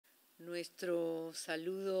nuestro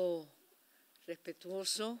saludo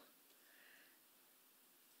respetuoso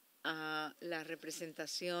a la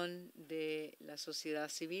representación de la sociedad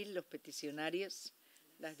civil, los peticionarios,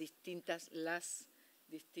 las distintas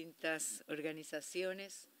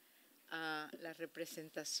organizaciones, a la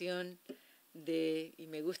representación de, y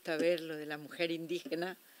me gusta verlo, de la mujer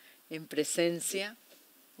indígena en presencia.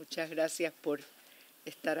 Muchas gracias por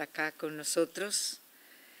estar acá con nosotros.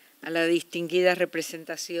 A la distinguida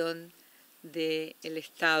representación del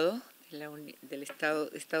Estado, del Estado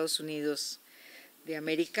de Estados Unidos de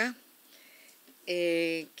América.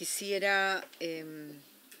 Quisiera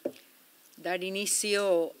dar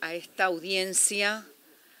inicio a esta audiencia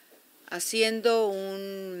haciendo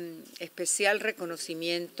un especial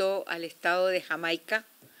reconocimiento al Estado de Jamaica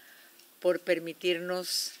por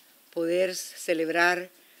permitirnos poder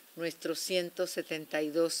celebrar nuestro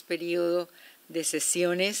 172 periodo de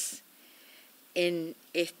sesiones en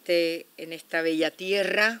esta bella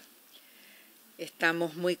tierra.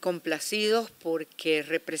 Estamos muy complacidos porque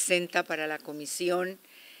representa para la Comisión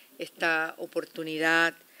esta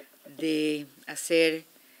oportunidad de hacer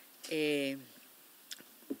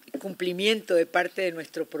cumplimiento de parte de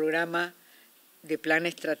nuestro programa de plan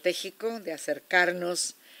estratégico, de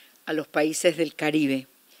acercarnos a los países del Caribe.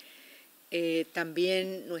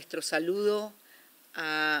 También nuestro saludo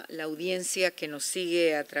a la audiencia que nos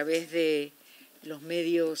sigue a través de los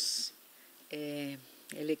medios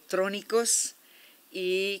electrónicos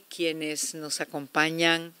y quienes nos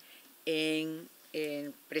acompañan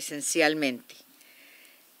presencialmente.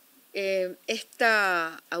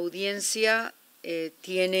 Esta audiencia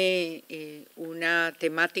tiene una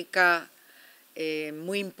temática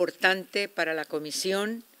muy importante para la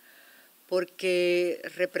Comisión porque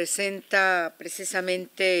representa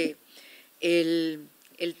precisamente el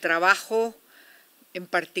trabajo en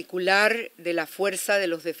particular de la fuerza de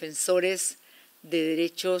los defensores de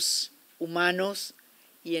derechos humanos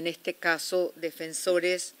y en este caso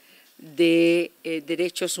defensores de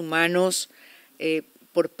derechos humanos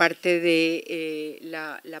por parte de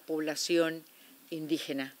la población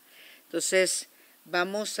indígena. Entonces,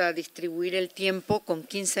 vamos a distribuir el tiempo con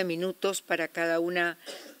 15 minutos para cada una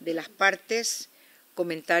de las partes,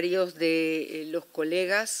 comentarios de los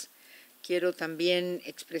colegas. Quiero también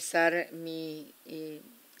expresar mi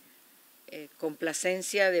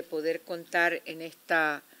complacencia de poder contar en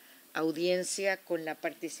esta audiencia con la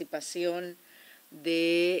participación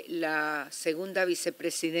de la segunda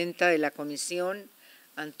vicepresidenta de la Comisión,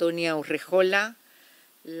 Antonia Urrejola,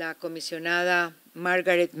 la comisionada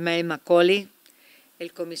Margaret May Macaulay,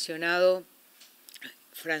 el comisionado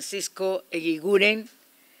Francisco Eguiguren,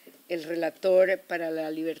 el relator para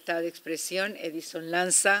la libertad de expresión, Edison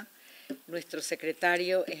Lanza, nuestro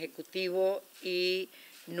secretario ejecutivo y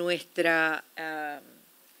nuestra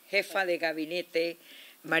jefa de gabinete,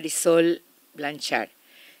 Marisol Blanchard.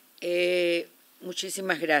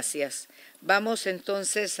 Muchísimas gracias. Vamos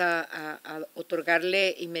entonces a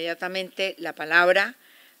otorgarle inmediatamente la palabra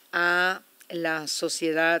a la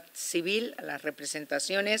sociedad civil, a las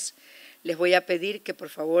representaciones. Les voy a pedir que por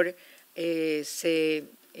favor se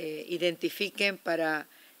identifiquen para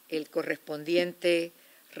el correspondiente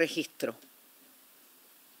registro.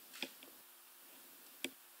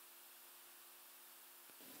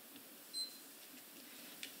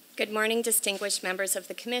 Good morning, distinguished members of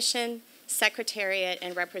the Commission, Secretariat,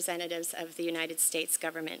 and representatives of the United States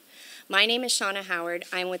government. My name is Shauna Howard.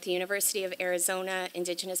 I'm with the University of Arizona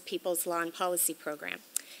Indigenous Peoples Law and Policy Program.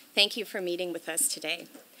 Thank you for meeting with us today.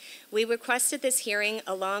 We requested this hearing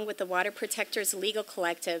along with the Water Protectors Legal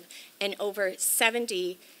Collective and over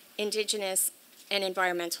 70 indigenous and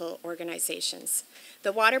environmental organizations.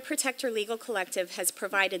 The Water Protector Legal Collective has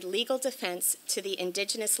provided legal defense to the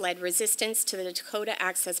indigenous-led resistance to the Dakota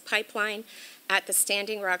Access Pipeline at the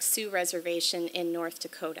Standing Rock Sioux Reservation in North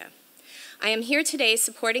Dakota. I am here today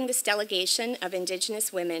supporting this delegation of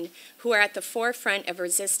indigenous women who are at the forefront of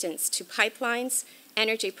resistance to pipelines,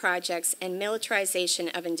 energy projects, and militarization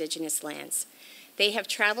of indigenous lands. They have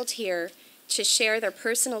traveled here to share their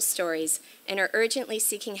personal stories and are urgently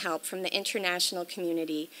seeking help from the international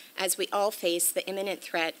community as we all face the imminent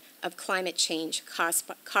threat of climate change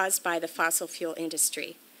caused by the fossil fuel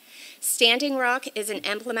industry. Standing Rock is an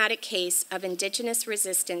emblematic case of indigenous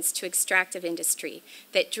resistance to extractive industry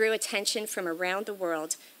that drew attention from around the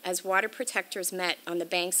world as water protectors met on the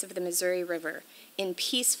banks of the Missouri River in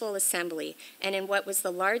peaceful assembly and in what was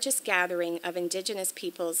the largest gathering of indigenous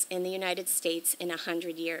peoples in the United States in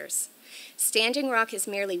 100 years. Standing Rock is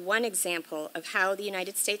merely one example of how the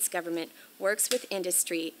United States government works with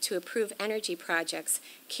industry to approve energy projects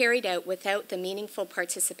carried out without the meaningful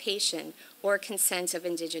participation or consent of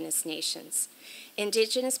indigenous nations.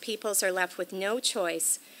 Indigenous peoples are left with no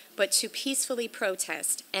choice but to peacefully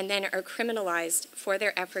protest and then are criminalized for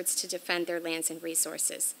their efforts to defend their lands and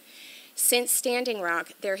resources. Since Standing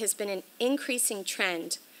Rock, there has been an increasing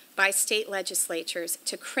trend by state legislatures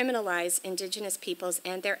to criminalize indigenous peoples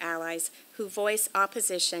and their allies who voice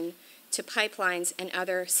opposition to pipelines and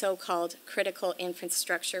other so-called critical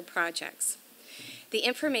infrastructure projects. The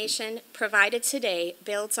information provided today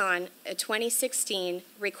builds on a 2016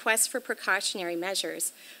 request for precautionary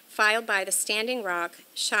measures filed by the Standing Rock,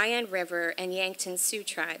 Cheyenne River, and Yankton Sioux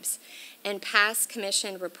tribes, and past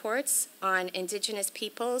commission reports on indigenous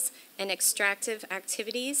peoples and extractive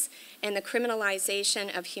activities and the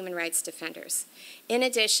criminalization of human rights defenders. In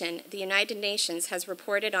addition, the United Nations has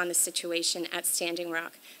reported on the situation at Standing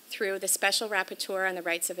Rock through the Special Rapporteur on the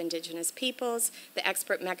Rights of Indigenous Peoples, the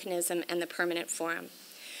Expert Mechanism, and the Permanent Forum.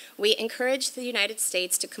 We encourage the United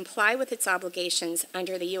States to comply with its obligations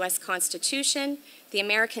under the U.S. Constitution, the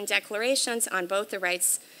American Declarations on both the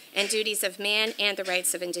rights and duties of man and the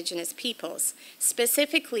rights of indigenous peoples,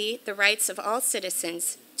 specifically the rights of all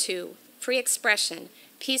citizens to free expression,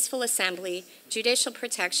 peaceful assembly, judicial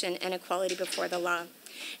protection, and equality before the law,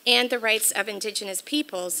 and the rights of indigenous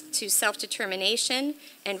peoples to self-determination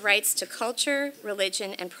and rights to culture,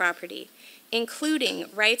 religion, and property, including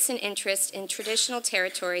rights and interests in traditional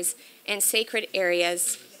territories and sacred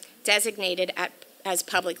areas designated as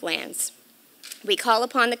public lands. We call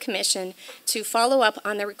upon the Commission to follow up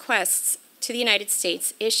on the requests to the United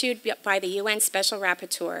States issued by the UN Special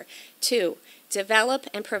Rapporteur to develop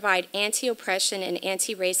and provide anti-oppression and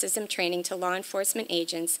anti-racism training to law enforcement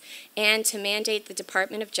agents, and to mandate the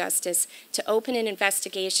Department of Justice to open an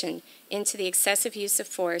investigation into the excessive use of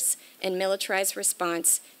force and militarized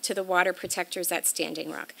response to the water protectors at Standing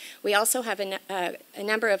Rock. We also have a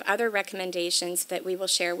number of other recommendations that we will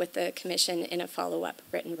share with the Commission in a follow-up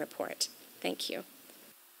written report. Thank you.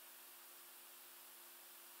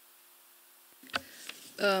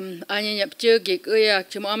 I'm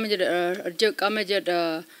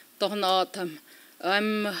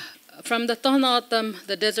from the Tohono-O'odham,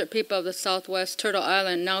 the desert people of the Southwest Turtle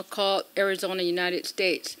Island, now called Arizona, United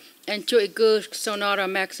States, and Chuigu, Sonora,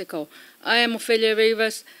 Mexico. I am Ophelia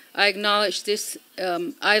Rivas. I acknowledge this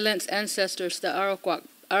island's ancestors, the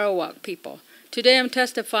Arawak people. Today I'm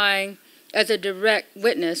testifying as a direct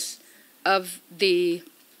witness of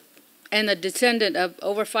and a descendant of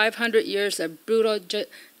over 500 years of brutal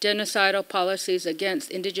genocidal policies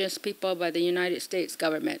against indigenous people by the United States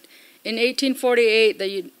government. In 1848,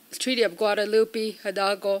 the Treaty of Guadalupe,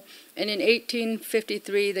 Hidalgo, and in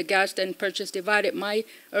 1853, the Gadsden Purchase divided my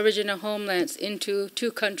original homelands into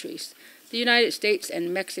two countries, the United States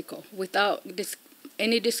and Mexico, without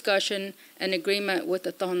any discussion and agreement with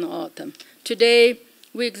the Tohono-O'odham. Today,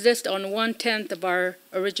 we exist on 1/10 of our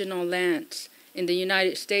original lands in the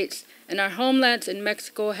United States, and our homelands in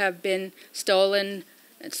Mexico have been stolen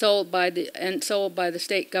and sold by the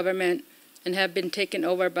state government and have been taken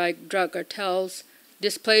over by drug cartels,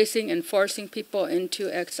 displacing and forcing people into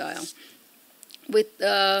exile. With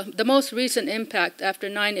the most recent impact after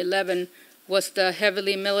 9/11 was the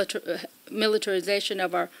heavily militarization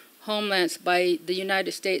of our homelands by the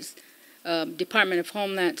United States Department of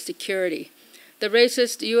Homeland Security. The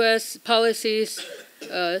racist U.S. policies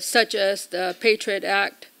such as the Patriot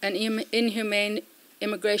Act and inhumane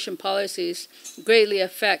immigration policies greatly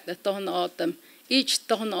affect the Tohono-O'odham, each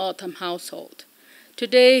Tohono-O'odham household.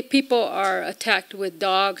 Today, people are attacked with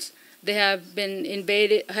dogs. They have been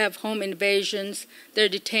have home invasions. They're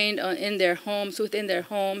detained in their homes, within their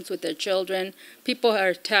homes, with their children. People are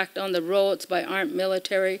attacked on the roads by armed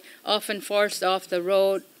military, often forced off the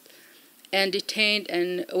road and detained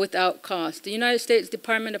and without cause. The United States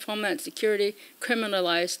Department of Homeland Security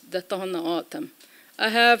criminalized the Tohono-O'odham. I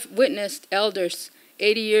have witnessed elders,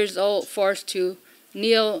 80 years old, forced to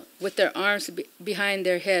kneel with their arms behind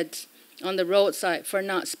their heads on the roadside for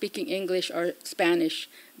not speaking English or Spanish,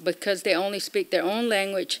 because they only speak their own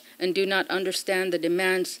language and do not understand the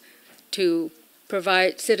demands to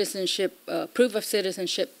provide citizenship, proof of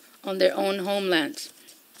citizenship on their own homelands.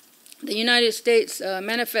 The United States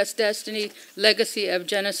manifest destiny, legacy of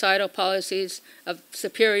genocidal policies of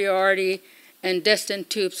superiority and destined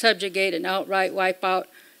to subjugate and outright wipe out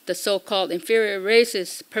the so-called inferior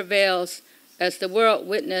races prevails as the world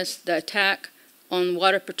witnessed the attack on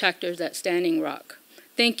water protectors at Standing Rock.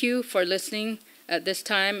 Thank you for listening at this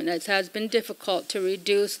time, and it has been difficult to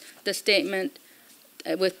reduce the statement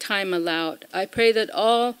with time allowed. I pray that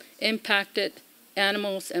all impacted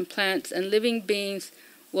animals and plants and living beings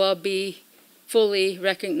will be fully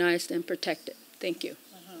recognized and protected. Thank you.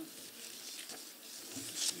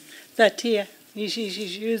 Tatia,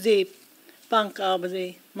 Yuzi Banka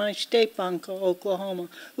Abadi, my state bank of Oklahoma.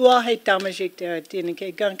 Uahe Tamajik there,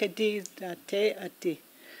 Tinike Gankadi, Tate Ati.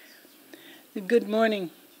 Good morning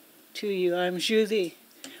to you. I'm Judy.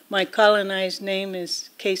 My colonized name is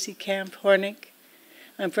Casey Camp Hornick.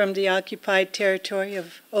 I'm from the occupied territory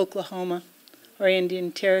of Oklahoma, or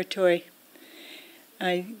Indian Territory.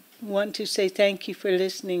 I want to say thank you for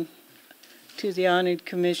listening to the honored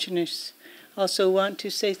commissioners. Also want to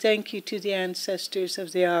say thank you to the ancestors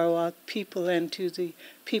of the Arawak people and to the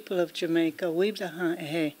people of Jamaica.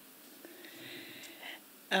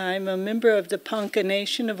 I'm a member of the Ponca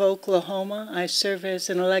Nation of Oklahoma. I serve as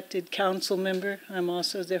an elected council member. I'm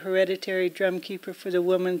also the hereditary drumkeeper for the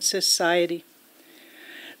Women's Society.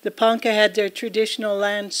 The Ponca had their traditional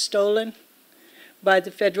land stolen by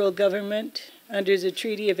the federal government under the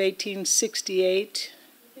Treaty of 1868.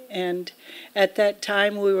 And at that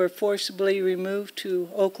time, we were forcibly removed to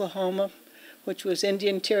Oklahoma, which was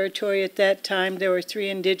Indian Territory at that time. There were 3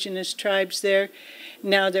 indigenous tribes there.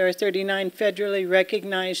 Now there are 39 federally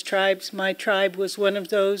recognized tribes. My tribe was one of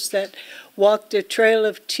those that walked a trail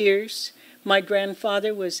of tears. My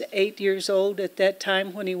grandfather was 8 years old at that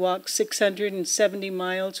time when he walked 670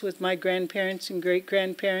 miles with my grandparents and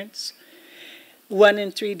great-grandparents. 1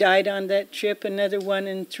 in 3 died on that trip. Another 1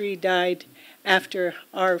 in 3 died after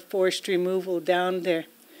our forced removal down there.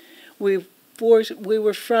 We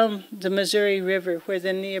were from the Missouri River, where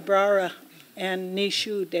the Niobrara and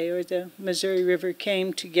Nishude, or the Missouri River,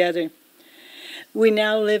 came together. We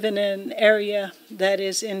now live in an area that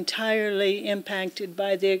is entirely impacted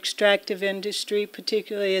by the extractive industry,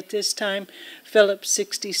 particularly at this time. Phillips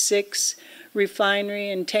 66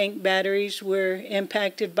 refinery and tank batteries were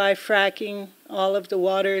impacted by fracking. All of the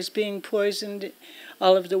water is being poisoned.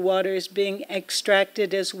 All of the water is being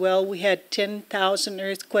extracted as well. We had 10,000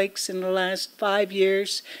 earthquakes in the last 5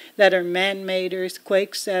 years that are man-made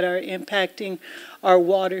earthquakes that are impacting our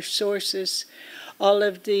water sources. All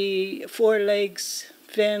of the forelegs,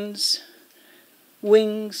 fins,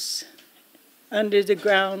 wings, under the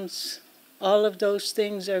grounds, all of those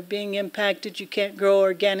things are being impacted. You can't grow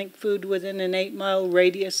organic food within an 8-mile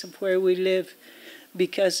radius of where we live,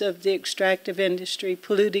 because of the extractive industry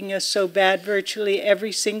polluting us so bad. Virtually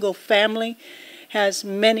every single family has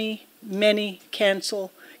many, many cancer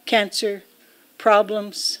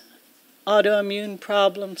problems, autoimmune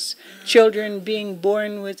problems, children being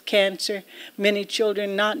born with cancer, many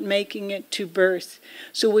children not making it to birth.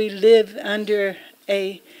 So we live under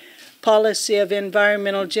a policy of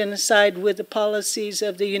environmental genocide, with the policies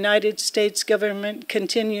of the United States government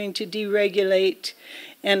continuing to deregulate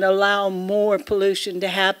and allow more pollution to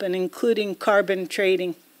happen, including carbon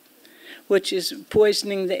trading, which is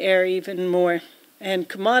poisoning the air even more. And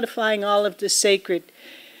commodifying all of the sacred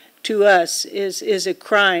to us is a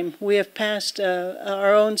crime. We have passed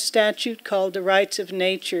our own statute called the Rights of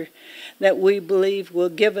Nature that we believe will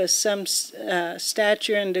give us some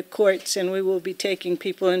stature in the courts, and we will be taking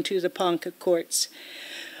people into the Ponca courts.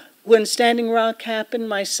 When Standing Rock happened,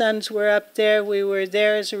 my sons were up there. We were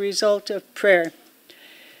there as a result of prayer.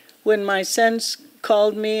 When my sons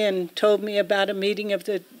called me and told me about a meeting of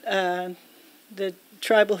the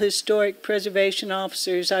Tribal Historic Preservation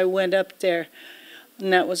Officers, I went up there,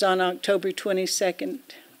 and that was on October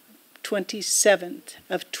 27th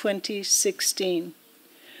of 2016.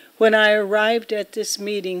 When I arrived at this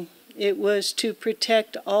meeting, it was to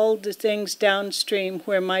protect all the things downstream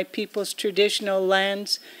where my people's traditional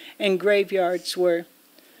lands and graveyards were.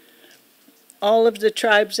 All of the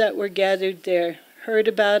tribes that were gathered there heard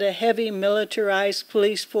about a heavy militarized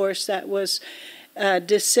police force that was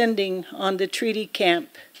descending on the treaty camp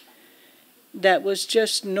that was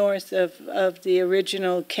just north of the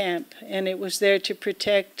original camp, and it was there to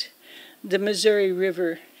protect the Missouri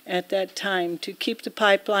River at that time, to keep the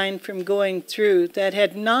pipeline from going through that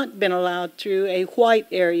had not been allowed through a white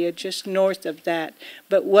area just north of that,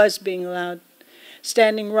 but was being allowed.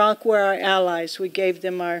 Standing Rock were our allies. We gave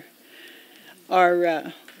them our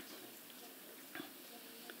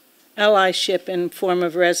allyship in form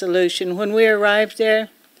of resolution. When we arrived there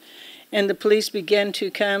and the police began to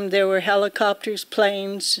come, there were helicopters,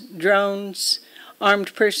 planes, drones,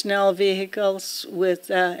 armed personnel vehicles with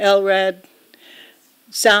LRAD,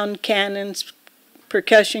 sound cannons,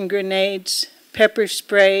 percussion grenades, pepper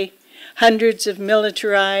spray, hundreds of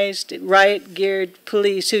militarized, riot-geared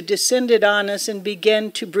police who descended on us and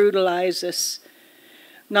began to brutalize us.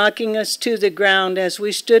 knocking us to the ground as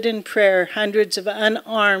we stood in prayer, hundreds of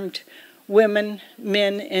unarmed women,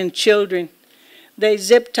 men, and children. They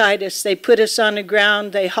zip-tied us, they put us on the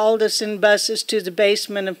ground, they hauled us in buses to the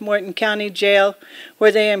basement of Morton County Jail,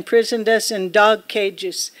 where they imprisoned us in dog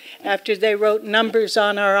cages after they wrote numbers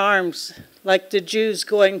on our arms, like the Jews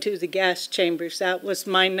going to the gas chambers. That was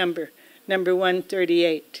my number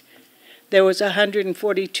 138. There was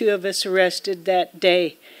 142 of us arrested that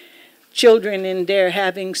day. Children in there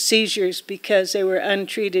having seizures because they were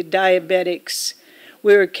untreated diabetics.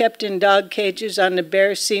 We were kept in dog cages on the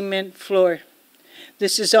bare cement floor.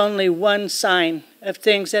 This is only one sign of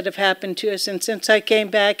things that have happened to us. And since I came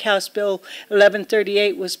back, House Bill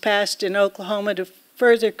 1138 was passed in Oklahoma to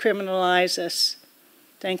further criminalize us.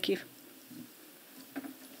 Thank you.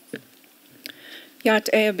 Yat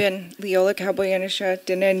Eabin, Leola Kaboyanisha,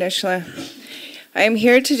 Dine Nishla. I am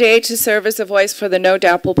here today to serve as a voice for the No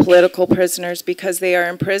DAPL political prisoners because they are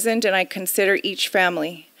imprisoned and I consider each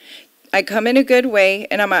family. I come in a good way,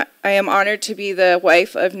 and I am honored to be the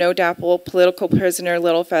wife of No DAPL political prisoner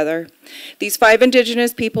Little Feather. These 5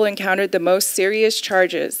 indigenous people encountered the most serious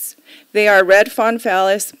charges. They are Red Fawn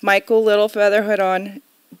Fallis, Michael Little Feather Hodon,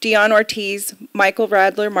 Dion Ortiz, Michael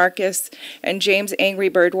Radler Marcus, and James Angry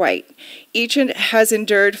Bird White. Each has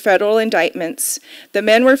endured federal indictments. The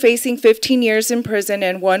men were facing 15 years in prison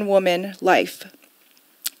and 1 woman life.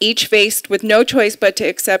 Each faced with no choice but to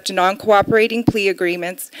accept non-cooperating plea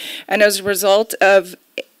agreements, and as a result of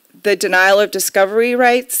the denial of discovery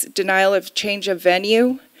rights, denial of change of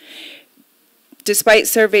venue, despite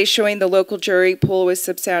surveys showing the local jury pool was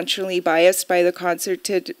substantially biased by the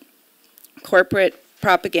concerted corporate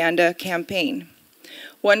propaganda campaign.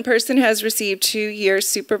 1 person has received 2 years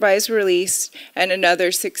supervised release and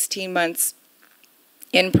another 16 months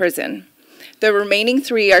in prison. The remaining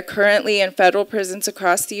 3 are currently in federal prisons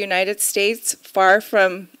across the United States, far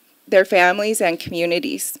from their families and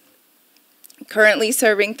communities, currently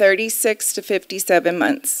serving 36 to 57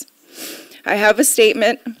 months. I have a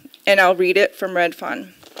statement, and I'll read it from Red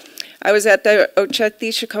Fawn. I was at the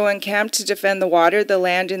Ocheti-Chikoan camp to defend the water, the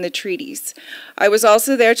land, and the treaties. I was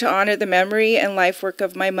also there to honor the memory and life work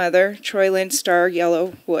of my mother, Troy Star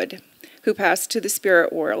Yellowwood, who passed to the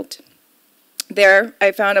spirit world. There,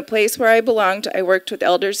 I found a place where I belonged. I worked with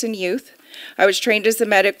elders and youth. I was trained as a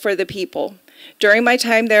medic for the people. During my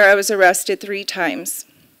time there, I was arrested 3 times.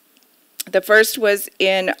 The first was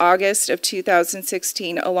in August of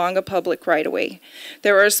 2016 along a public right-of-way.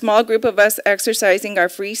 There were a small group of us exercising our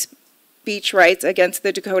free speech rights against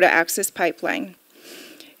the Dakota Access Pipeline.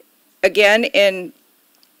 Again, in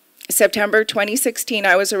September 2016,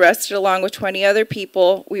 I was arrested along with 20 other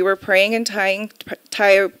people. We were praying and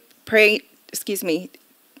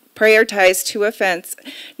prayer ties to a fence,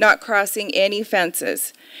 not crossing any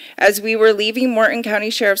fences. As we were leaving, Morton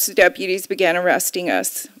County Sheriff's deputies began arresting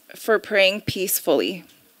us for praying peacefully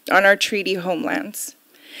on our treaty homelands.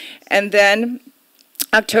 And then,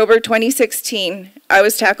 October 2016, I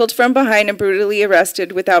was tackled from behind and brutally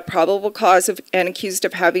arrested without probable cause and accused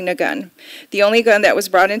of having a gun. The only gun that was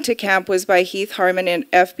brought into camp was by Heath Harmon, an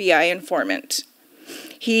FBI informant.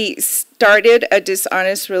 He started a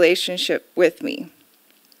dishonest relationship with me.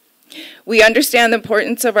 We understand the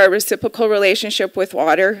importance of our reciprocal relationship with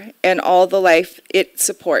water and all the life it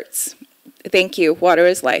supports. Thank you. Water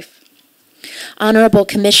is life. Honorable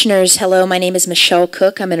Commissioners, hello, my name is Michelle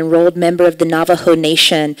Cook. I'm an enrolled member of the Navajo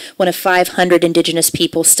Nation, one of 500 indigenous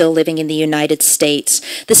people still living in the United States.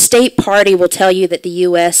 The state party will tell you that the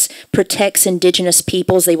U.S. protects indigenous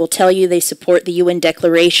peoples. They will tell you they support the UN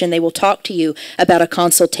Declaration. They will talk to you about a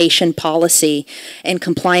consultation policy and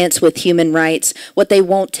compliance with human rights. What they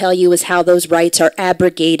won't tell you is how those rights are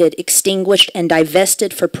abrogated, extinguished, and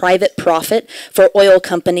divested for private profit for oil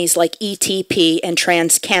companies like ETP and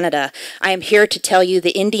TransCanada. I am here to tell you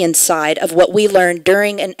the Indian side of what we learned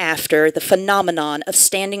during and after the phenomenon of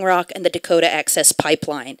Standing Rock and the Dakota Access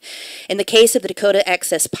Pipeline. In the case of the Dakota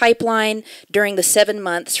Access Pipeline, during the 7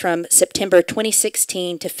 months from September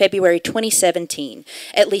 2016 to February 2017,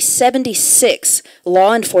 at least 76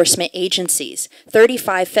 law enforcement agencies,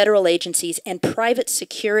 35 federal agencies, and private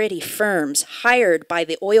security firms hired by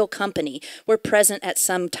the oil company were present at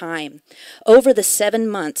some time. Over the 7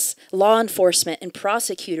 months, law enforcement and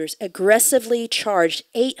prosecutors aggressively charged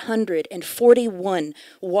 841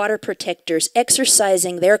 water protectors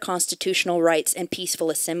exercising their constitutional rights and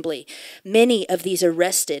peaceful assembly. Many of these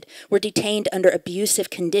arrested were detained under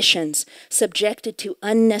abusive conditions, subjected to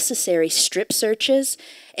unnecessary strip searches,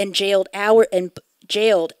 and jailed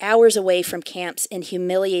hours away from camps in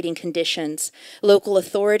humiliating conditions. Local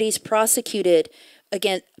authorities prosecuted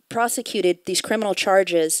these criminal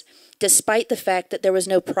charges despite the fact that there was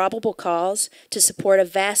no probable cause to support a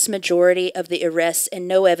vast majority of the arrests and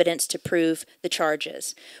no evidence to prove the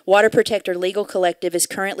charges. Water Protector Legal Collective is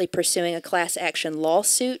currently pursuing a class action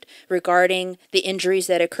lawsuit regarding the injuries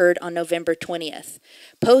that occurred on November 20th.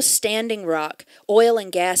 Post Standing Rock, oil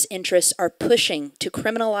and gas interests are pushing to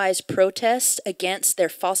criminalize protests against their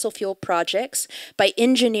fossil fuel projects by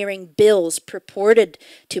engineering bills purported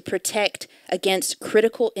to protect against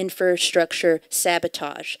critical infrastructure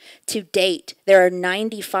sabotage. To date, there are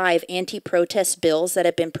 95 anti-protest bills that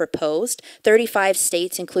have been proposed. 35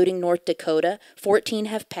 states, including North Dakota, 14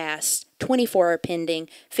 have passed. 24 are pending,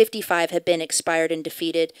 55 have been expired and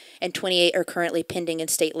defeated, and 28 are currently pending in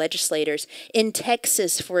state legislators. In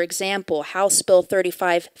Texas, for example, House Bill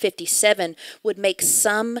 3557 would make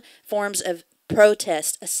some forms of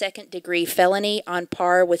protest a second-degree felony on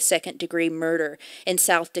par with second-degree murder. In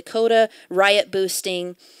South Dakota, Riot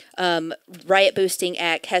Boosting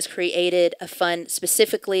Act has created a fund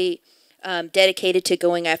specifically dedicated to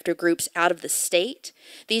going after groups out of the state.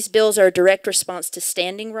 These bills are a direct response to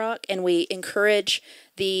Standing Rock, and we encourage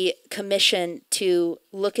the Commission to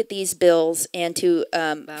look at these bills and to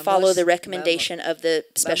follow the recommendation of the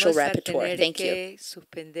Special Rapporteur. Thank you. Vamos a tener que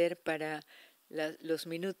suspender para los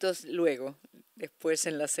minutos luego, después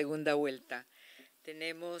en la segunda vuelta.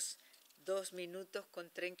 Tenemos 2 minutos con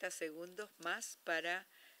 30 segundos más para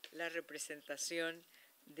la representación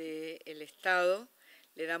del Estado.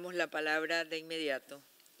 Le damos la palabra de inmediato.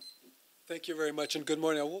 Thank you very much, and good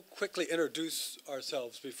morning. I will quickly introduce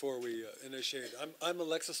ourselves before we initiate. I'm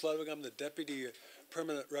Alexis Ludwig. I'm the Deputy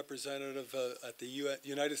Permanent Representative at the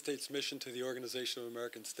United States Mission to the Organization of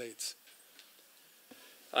American States.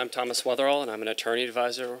 I'm Thomas Weatherall, and I'm an Attorney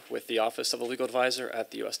Advisor with the Office of the Legal Advisor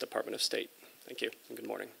at the U.S. Department of State. Thank you, and good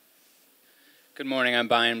morning. Good morning. I'm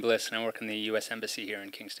Brian Bliss, and I work in the U.S. Embassy here in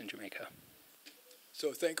Kingston, Jamaica.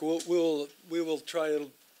 So we will try to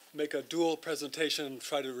make a dual presentation and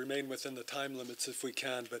try to remain within the time limits if we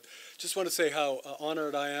can. But just want to say how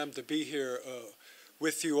honored I am to be here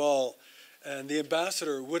with you all. And the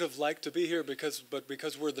ambassador would have liked to be here, but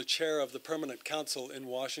because we're the chair of the Permanent Council in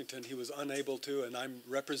Washington, he was unable to, and I'm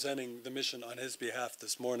representing the mission on his behalf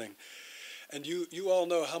this morning. And you all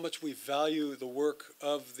know how much we value the work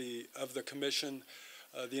of the Commission.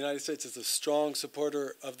 The United States is a strong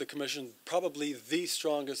supporter of the Commission, probably the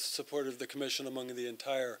strongest supporter of the Commission among the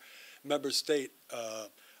entire member state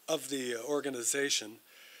of the organization.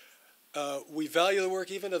 We value the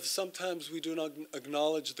work even if sometimes we do not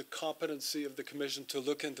acknowledge the competency of the Commission to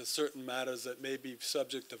look into certain matters that may be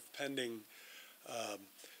subject of pending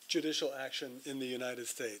judicial action in the United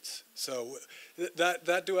States. So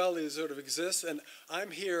that duality sort of exists, and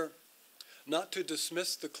I'm here not to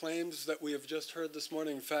dismiss the claims that we have just heard this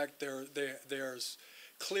morning. In fact, there's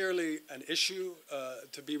clearly an issue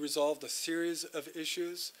to be resolved, a series of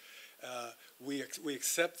issues. We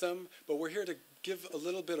accept them, but we're here to give a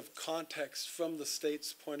little bit of context from the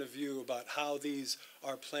state's point of view about how these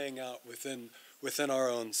are playing out within our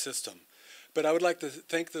own system. But I would like to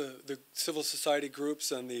thank the civil society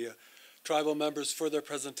groups and the tribal members for their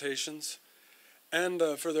presentations and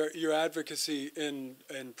for your advocacy in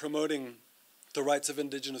promoting the rights of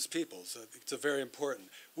indigenous peoples. It's very important.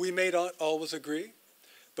 We may not always agree,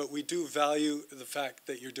 but we do value the fact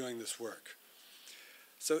that you're doing this work.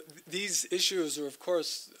 So these issues are, of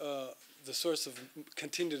course, the source of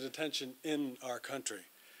continued attention in our country.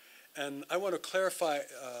 And I want to clarify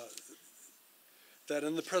that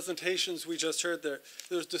in the presentations we just heard,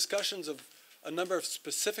 there's discussions of a number of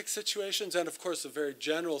specific situations and, of course, a very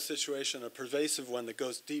general situation, a pervasive one that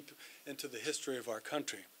goes deep into the history of our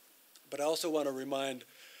country. But I also want to remind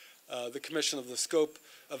the Commission of the scope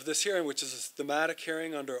of this hearing, which is a thematic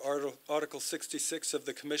hearing under Article 66 of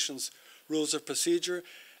the Commission's Rules of Procedure,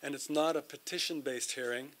 and it's not a petition-based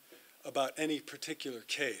hearing about any particular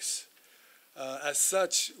case. As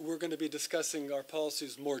such, we're going to be discussing our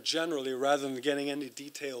policies more generally rather than getting any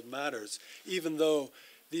detailed matters, even though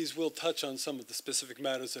these will touch on some of the specific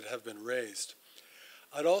matters that have been raised.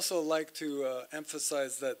 I'd also like to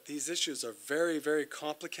emphasize that these issues are very, very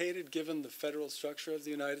complicated given the federal structure of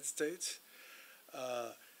the United States,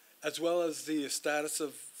 as well as the status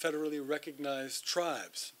of federally recognized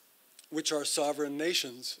tribes, which are sovereign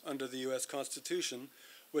nations under the U.S. Constitution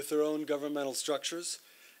with their own governmental structures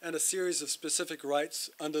and a series of specific rights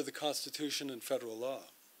under the Constitution and federal law.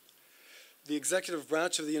 The executive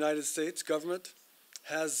branch of the United States government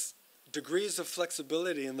has degrees of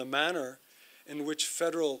flexibility in the manner in which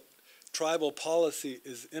federal tribal policy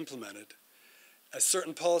is implemented, as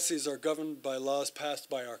certain policies are governed by laws passed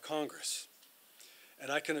by our Congress.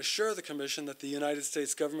 And I can assure the Commission that the United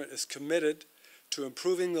States government is committed to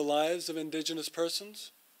improving the lives of indigenous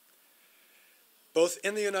persons, both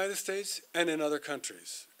in the United States and in other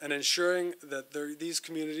countries, and ensuring that these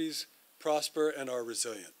communities prosper and are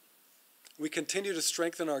resilient. We continue to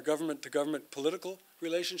strengthen our government-to-government political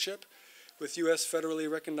relationship with U.S.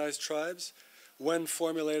 federally recognized tribes when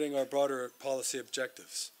formulating our broader policy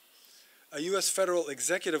objectives. A U.S. federal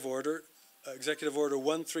executive order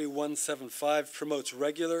 13175, promotes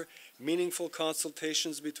regular, meaningful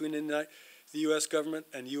consultations between the U.S. government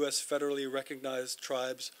and U.S. federally recognized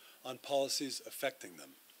tribes on policies affecting them.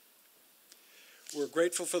 We're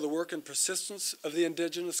grateful for the work and persistence of the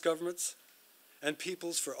indigenous governments and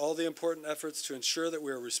peoples for all the important efforts to ensure that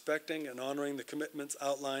we are respecting and honoring the commitments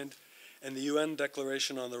outlined in the UN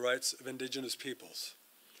Declaration on the Rights of Indigenous Peoples.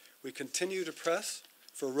 We continue to press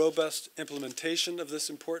for robust implementation of this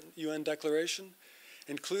important UN declaration,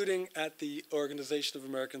 including at the Organization of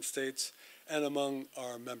American States and among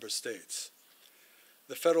our member states.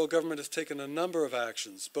 The federal government has taken a number of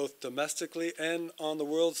actions, both domestically and on the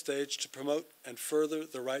world stage, to promote and further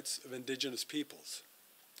the rights of indigenous peoples.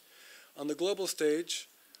 On the global stage,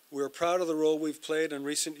 we are proud of the role we've played in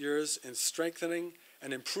recent years in strengthening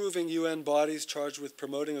and improving UN bodies charged with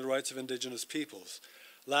promoting the rights of indigenous peoples.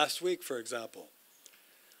 Last week, for example,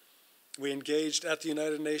 we engaged at the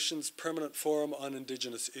United Nations Permanent Forum on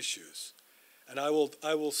Indigenous Issues. And I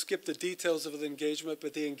will skip the details of the engagement,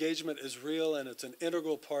 but the engagement is real and it's an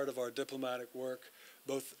integral part of our diplomatic work,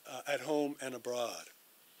 both at home and abroad.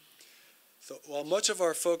 So while much of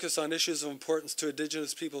our focus on issues of importance to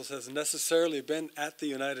indigenous peoples has necessarily been at the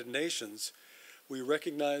United Nations, we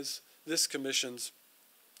recognize this Commission's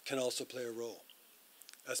can also play a role,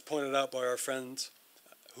 as pointed out by our friends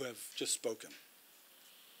who have just spoken.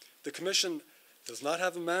 The Commission does not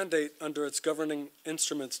have a mandate under its governing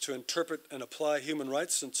instruments to interpret and apply human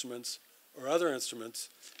rights instruments or other instruments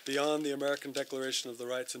beyond the American Declaration of the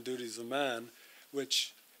Rights and Duties of Man,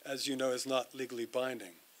 which, as you know, is not legally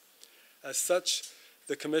binding. As such,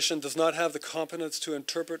 the Commission does not have the competence to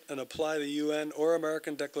interpret and apply the UN or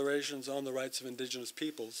American declarations on the rights of indigenous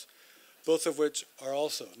peoples, both of which are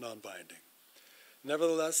also non-binding.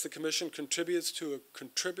 Nevertheless, the Commission contributes to a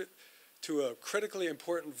critically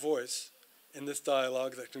important voice in this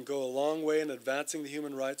dialogue that can go a long way in advancing the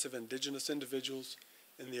human rights of indigenous individuals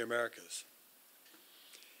in the Americas.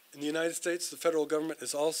 In the United States, the federal government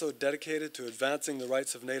is also dedicated to advancing the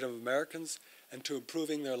rights of Native Americans and to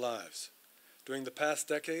improving their lives. During the past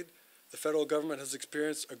decade, the federal government has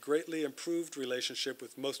experienced a greatly improved relationship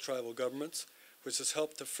with most tribal governments, which has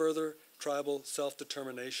helped to further tribal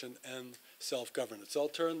self-determination and self-governance. I'll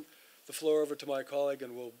turn the floor over to my colleague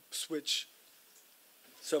and we'll switch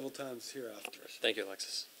several times hereafter. Thank you,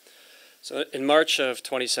 Alexis. So in March of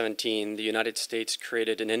 2017, the United States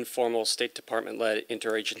created an informal State Department-led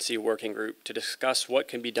interagency working group to discuss what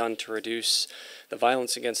can be done to reduce the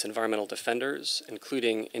violence against environmental defenders,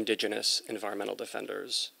 including indigenous environmental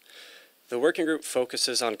defenders. The working group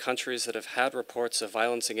focuses on countries that have had reports of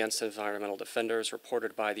violence against environmental defenders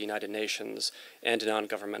reported by the United Nations and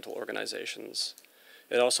non-governmental organizations.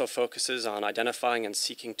 It also focuses on identifying and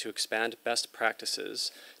seeking to expand best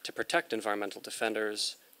practices to protect environmental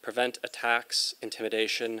defenders, prevent attacks,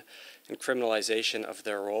 intimidation, and criminalization of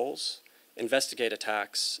their roles, investigate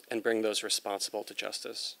attacks, and bring those responsible to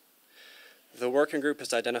justice. The working group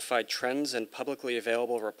has identified trends in publicly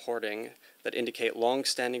available reporting that indicate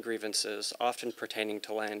long-standing grievances, often pertaining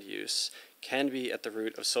to land use, can be at the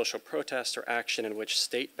root of social protest or action in which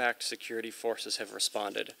state-backed security forces have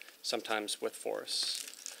responded, sometimes with force.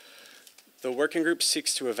 The working group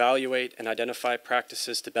seeks to evaluate and identify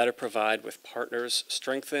practices to better provide with partners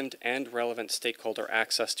strengthened and relevant stakeholder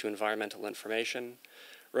access to environmental information,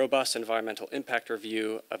 robust environmental impact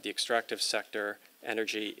review of the extractive sector,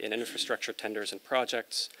 energy and infrastructure tenders and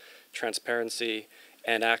projects, transparency,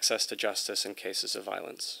 and access to justice in cases of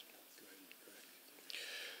violence.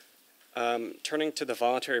 Turning to the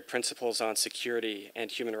Voluntary Principles on Security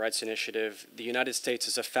and Human Rights Initiative, the United States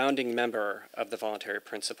is a founding member of the Voluntary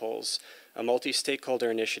Principles, a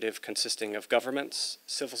multi-stakeholder initiative consisting of governments,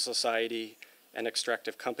 civil society, and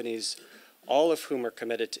extractive companies, all of whom are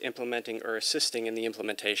committed to implementing or assisting in the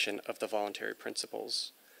implementation of the Voluntary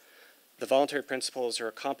Principles. The Voluntary Principles are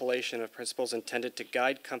a compilation of principles intended to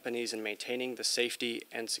guide companies in maintaining the safety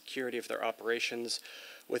and security of their operations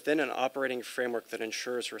within an operating framework that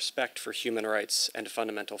ensures respect for human rights and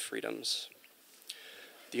fundamental freedoms.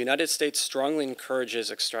 The United States strongly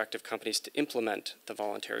encourages extractive companies to implement the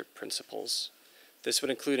Voluntary Principles. This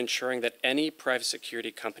would include ensuring that any private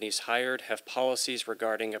security companies hired have policies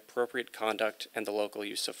regarding appropriate conduct and the local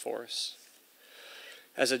use of force.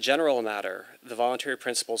 As a general matter, the voluntary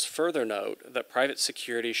principles further note that private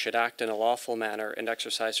security should act in a lawful manner and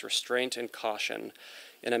exercise restraint and caution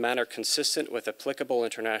in a manner consistent with applicable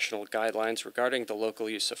international guidelines regarding the local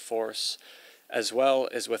use of force, as well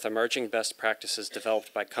as with emerging best practices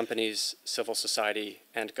developed by companies, civil society,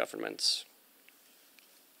 and governments.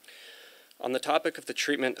 On the topic of the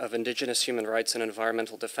treatment of indigenous human rights and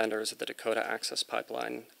environmental defenders of the Dakota Access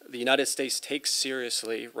Pipeline, the United States takes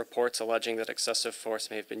seriously reports alleging that excessive force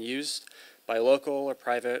may have been used by local or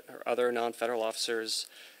private or other non-federal officers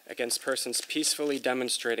against persons peacefully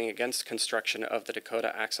demonstrating against construction of the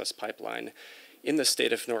Dakota Access Pipeline in the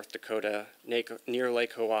state of North Dakota near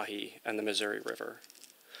Lake Oahe and the Missouri River.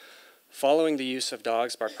 Following the use of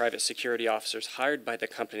dogs by private security officers hired by the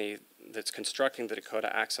company that's constructing the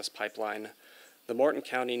Dakota Access Pipeline, the Morton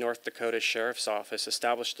County, North Dakota Sheriff's Office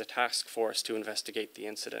established a task force to investigate the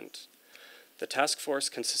incident. The task force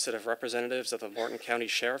consisted of representatives of the Morton County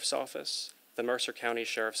Sheriff's Office, the Mercer County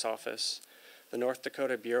Sheriff's Office, the North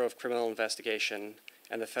Dakota Bureau of Criminal Investigation,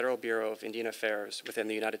 and the Federal Bureau of Indian Affairs within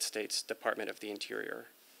the United States Department of the Interior.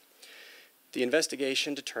 The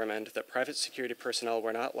investigation determined that private security personnel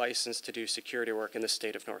were not licensed to do security work in the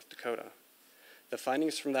state of North Dakota. The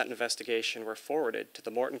findings from that investigation were forwarded to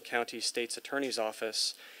the Morton County State's Attorney's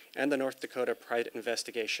Office and the North Dakota Private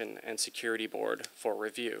Investigation and Security Board for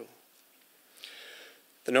review.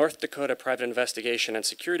 The North Dakota Private Investigation and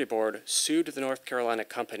Security Board sued the North Carolina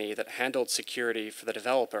company that handled security for the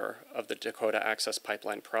developer of the Dakota Access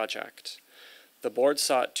Pipeline project. The board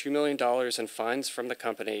sought $2 million in fines from the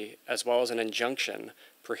company, as well as an injunction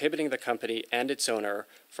prohibiting the company and its owner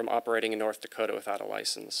from operating in North Dakota without a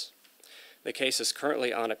license. The case is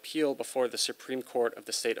currently on appeal before the Supreme Court of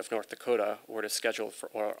the state of North Dakota, where it is scheduled for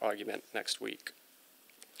oral argument next week.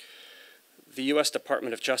 The U.S.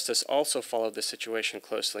 Department of Justice also followed the situation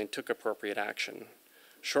closely and took appropriate action.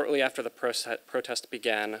 Shortly after the protest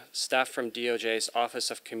began, staff from DOJ's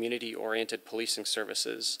Office of Community-Oriented Policing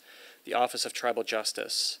Services, the Office of Tribal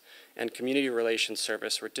Justice, and Community Relations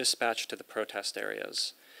Service were dispatched to the protest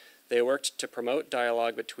areas. They worked to promote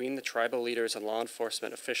dialogue between the tribal leaders and law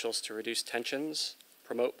enforcement officials to reduce tensions,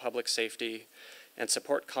 promote public safety, and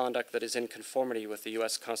support conduct that is in conformity with the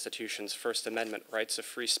U.S. Constitution's First Amendment rights of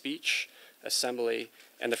free speech, assembly,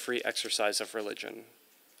 and the free exercise of religion.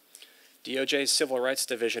 DOJ's Civil Rights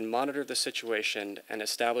Division monitored the situation and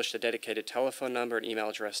established a dedicated telephone number and email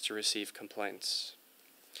address to receive complaints.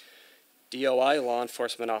 DOI law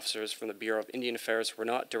enforcement officers from the Bureau of Indian Affairs were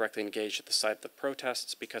not directly engaged at the site of the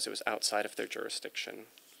protests because it was outside of their jurisdiction.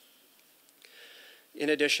 In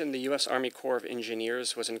addition, the U.S. Army Corps of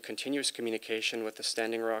Engineers was in continuous communication with the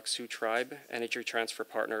Standing Rock Sioux Tribe, Energy Transfer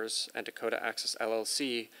Partners, and Dakota Access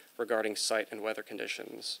LLC regarding site and weather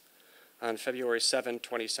conditions. On February 7,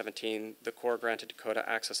 2017, the Corps granted Dakota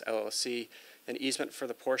Access LLC an easement for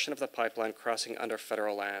the portion of the pipeline crossing under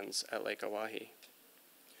federal lands at Lake Oahe.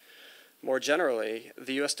 More generally,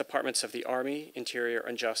 the U.S. Departments of the Army, Interior,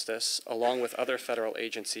 and Justice, along with other federal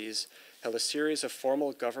agencies, held a series of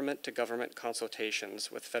formal government-to-government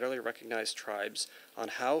consultations with federally recognized tribes on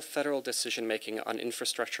how federal decision-making on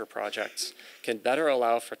infrastructure projects can better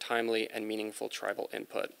allow for timely and meaningful tribal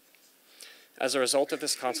input. As a result of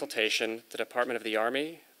this consultation, the Department of the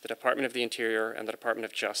Army, the Department of the Interior, and the Department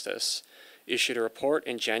of Justice issued a report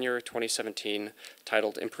in January 2017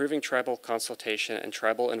 titled Improving Tribal Consultation and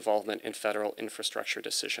Tribal Involvement in Federal Infrastructure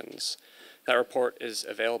Decisions. That report is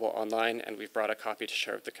available online, and we've brought a copy to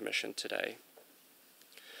share with the Commission today.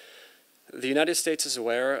 The United States is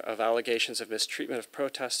aware of allegations of mistreatment of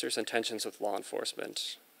protesters and tensions with law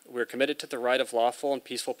enforcement. We're committed to the right of lawful and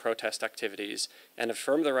peaceful protest activities and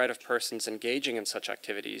affirm the right of persons engaging in such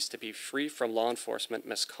activities to be free from law enforcement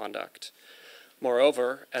misconduct.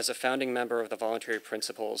 Moreover, as a founding member of the Voluntary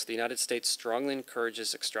Principles, the United States strongly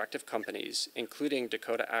encourages extractive companies, including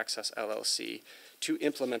Dakota Access LLC, to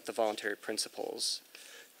implement the Voluntary Principles.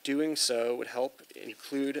 Doing so would help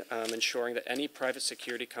include ensuring that any private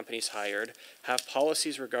security companies hired have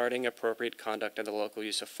policies regarding appropriate conduct and the local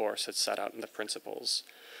use of force that's set out in the principles.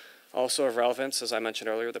 Also of relevance, as I mentioned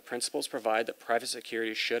earlier, the principles provide that private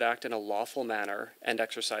security should act in a lawful manner and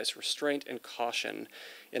exercise restraint and caution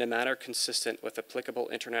in a manner consistent with applicable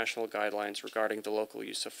international guidelines regarding the local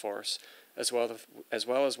use of force, as well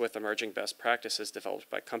as with emerging best practices developed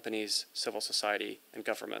by companies, civil society, and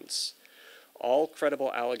governments. All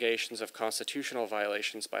credible allegations of constitutional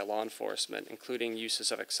violations by law enforcement, including uses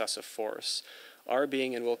of excessive force, are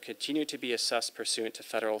being and will continue to be assessed pursuant to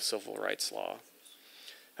federal civil rights law.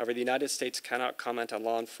 However, the United States cannot comment on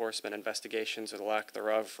law enforcement investigations or the lack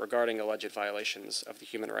thereof regarding alleged violations of the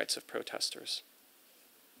human rights of protesters.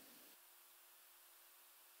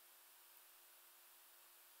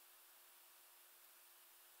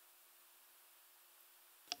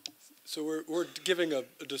 So we're giving a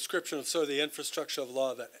description of sort of the infrastructure of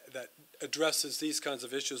law that addresses these kinds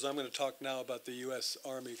of issues. I'm going to talk now about the U.S.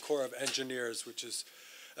 Army Corps of Engineers, which is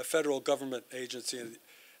a federal government agency,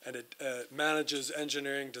 and it manages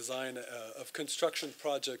engineering design of construction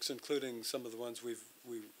projects, including some of the ones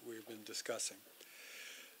we've been discussing.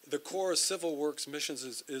 The Corps' civil works missions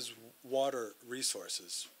is water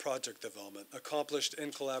resources, project development, accomplished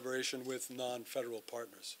in collaboration with non-federal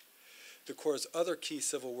partners. The Corps' other key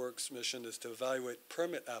civil works mission is to evaluate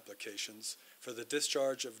permit applications for the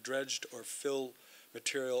discharge of dredged or fill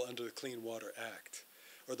material under the Clean Water Act,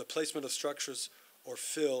 or the placement of structures or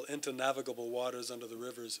fill into navigable waters under the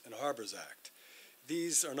Rivers and Harbors Act.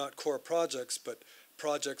 These are not Corps projects, but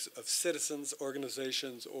projects of citizens,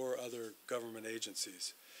 organizations, or other government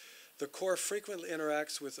agencies. The Corps frequently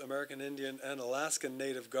interacts with American Indian and Alaskan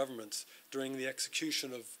Native governments during the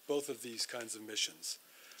execution of both of these kinds of missions.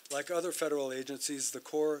 Like other federal agencies, the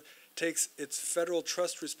Corps takes its federal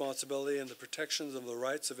trust responsibility in the protections of the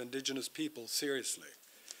rights of indigenous people seriously.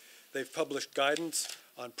 They've published guidance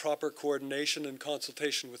on proper coordination and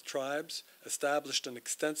consultation with tribes, established an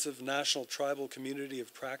extensive national tribal community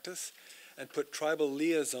of practice, and put tribal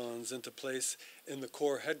liaisons into place in the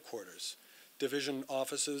Corps headquarters, division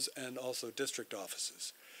offices, and also district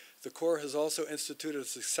offices. The Corps has also instituted a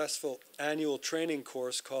successful annual training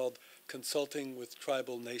course called Consulting with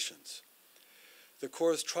Tribal Nations. The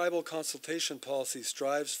Corps' tribal consultation policy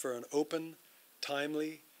strives for an open,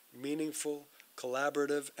 timely, meaningful,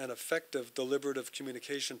 collaborative, and effective deliberative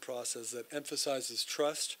communication process that emphasizes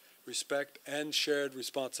trust, respect, and shared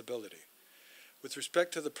responsibility. With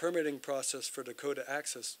respect to the permitting process for the Dakota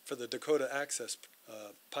Access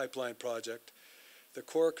Pipeline project, the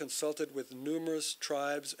Corps consulted with numerous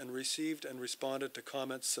tribes and received and responded to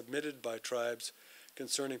comments submitted by tribes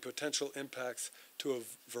concerning potential impacts to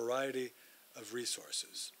a variety of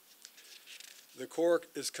resources. The Corps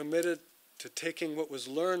is committed to taking what was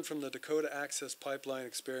learned from the Dakota Access Pipeline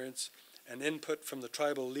experience and input from the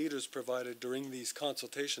tribal leaders provided during these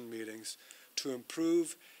consultation meetings to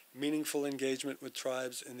improve meaningful engagement with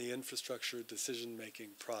tribes in the infrastructure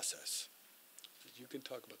decision-making process. You can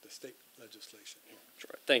talk about the state legislation.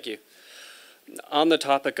 Sure. Thank you. On the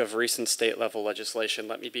topic of recent state-level legislation,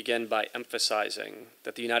 let me begin by emphasizing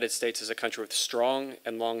that the United States is a country with strong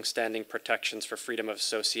and long-standing protections for freedom of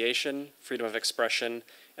association, freedom of expression,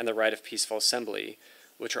 and the right of peaceful assembly,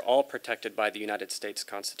 which are all protected by the United States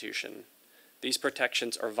Constitution. These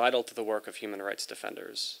protections are vital to the work of human rights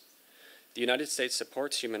defenders. The United States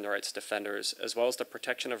supports human rights defenders as well as the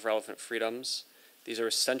protection of relevant freedoms. These are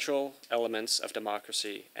essential elements of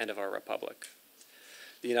democracy and of our republic.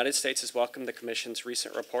 The United States has welcomed the Commission's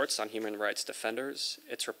recent reports on human rights defenders,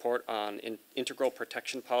 its report on integral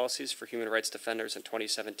protection policies for human rights defenders in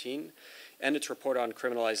 2017, and its report on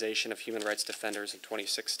criminalization of human rights defenders in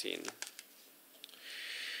 2016.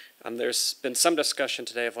 There's been some discussion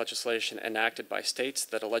today of legislation enacted by states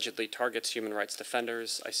that allegedly targets human rights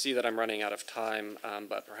defenders. I see that I'm running out of time,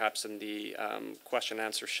 but perhaps in the question and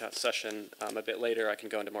answer session a bit later I can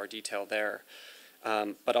go into more detail there.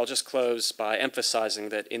 But I'll just close by emphasizing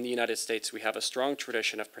that in the United States we have a strong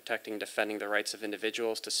tradition of protecting and defending the rights of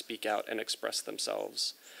individuals to speak out and express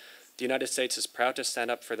themselves. The United States is proud to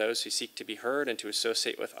stand up for those who seek to be heard and to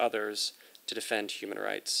associate with others to defend human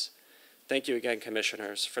rights. Thank you again,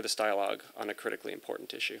 Commissioners, for this dialogue on a critically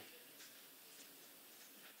important issue.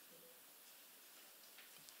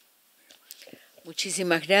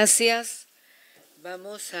 Muchísimas gracias.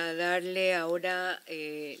 Vamos a darle ahora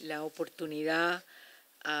la oportunidad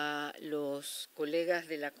a los colegas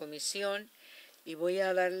de la comisión y voy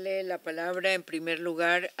a darle la palabra en primer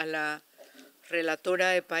lugar a la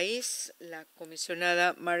relatora de país, la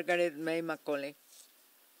comisionada Margaret May Macaulay.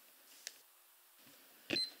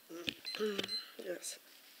 Yes.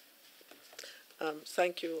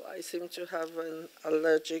 Thank you. I seem to have an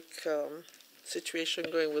allergic situation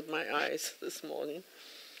going with my eyes this morning.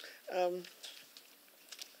 Good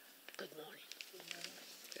morning.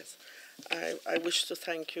 Yes. I wish to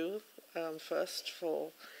thank you first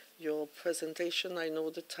for your presentation. I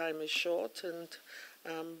know the time is short, and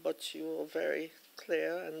but you were very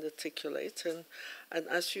clear and articulate. And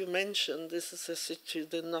as you mentioned, this is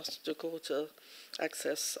the North Dakota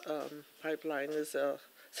Access Pipeline is a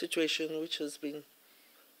situation which has been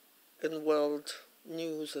in world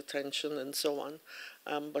news attention and so on,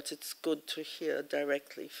 but it's good to hear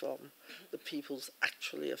directly from the peoples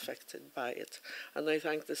actually affected by it. And I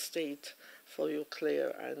thank the state for your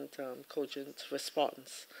clear and cogent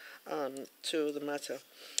response to the matter.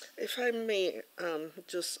 If I may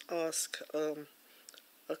just ask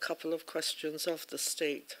a couple of questions of the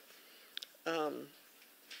state.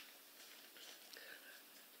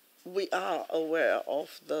 we are aware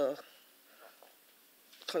of the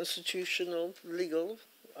constitutional legal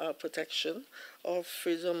protection of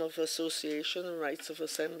freedom of association and rights of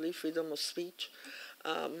assembly, freedom of speech,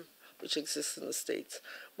 which exists in the states.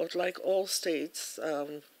 But like all states,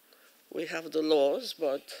 we have the laws,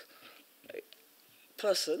 but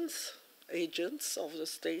persons, agents of the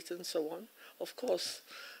state and so on, of course,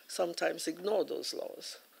 sometimes ignore those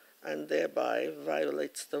laws and thereby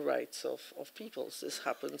violates the rights of peoples. This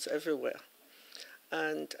happens everywhere.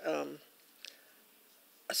 And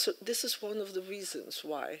so this is one of the reasons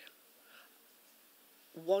why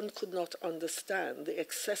one could not understand the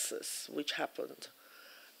excesses which happened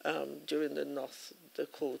during the North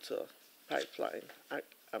Dakota pipeline,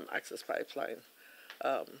 access pipeline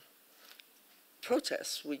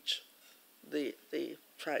protests, which the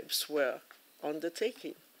tribes were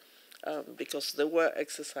undertaking, because they were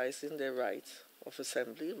exercising their right of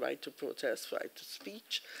assembly, right to protest, right to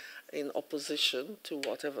speech, in opposition to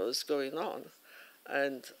whatever is going on.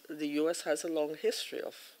 And the U.S. has a long history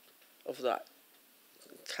of that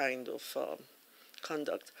kind of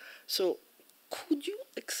conduct. So could you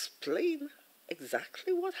explain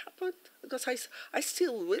exactly what happened? Because I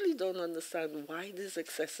still really don't understand why these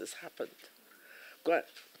excesses happened.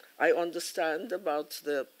 I understand about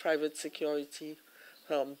the private security,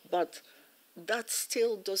 but that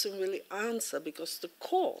still doesn't really answer, because the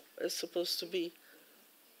core is supposed to be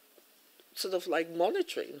sort of like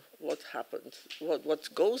monitoring what happened,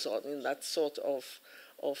 what goes on in that sort of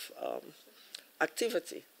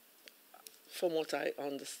activity, from what I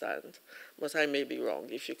understand. But I may be wrong.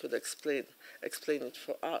 If you could explain it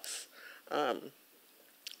for us. And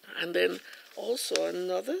then also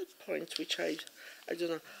another point which I don't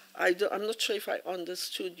know. I'm not sure if I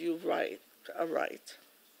understood you right.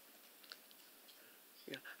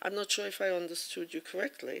 Yeah, I'm not sure if I understood you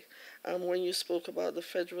correctly when you spoke about the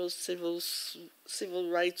federal civil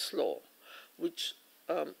rights law, which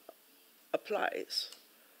applies.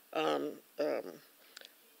 And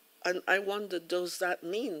I wonder, does that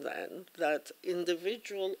mean then that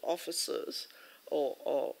individual officers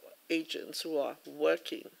or agents who are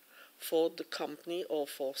working for the company or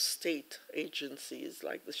for state agencies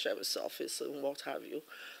like the sheriff's office and what have you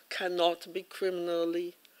cannot be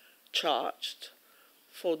criminally charged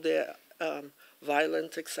for their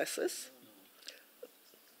violent excesses?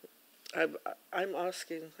 I'm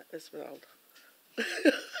asking Esmeralda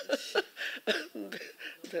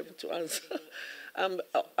them to answer.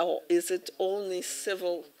 Or is it only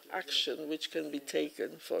civil action which can be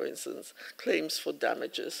taken, for instance, claims for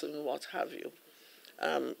damages and what have you?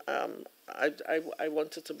 I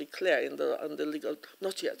wanted to be clear on the legal.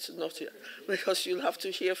 Not yet, because you'll have to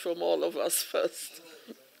hear from all of us first.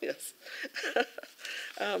 Yes.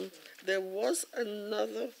 There was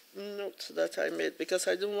another note that I made, because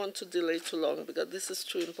I didn't want to delay too long, because this is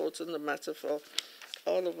too important a matter for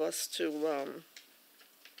all of us to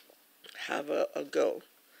have a go.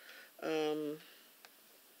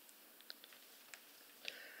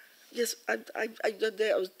 Yes,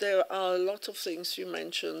 there are a lot of things you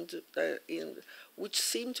mentioned which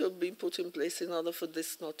seem to have been put in place in order for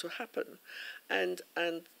this not to happen, and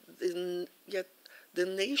yet the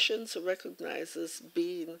nations recognize as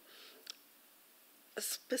being a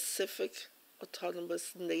specific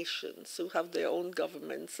autonomous nations who have their own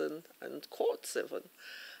governments and courts even,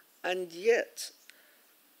 and yet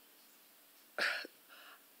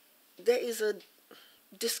there is a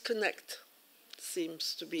disconnect,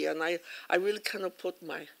 seems to be, and I really cannot put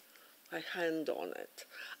my hand on it.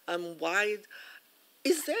 Why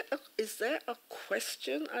is there a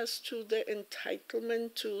question as to their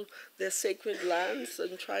entitlement to their sacred lands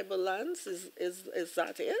and tribal lands? Is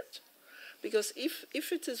that it? Because if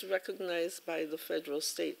it is recognized by the federal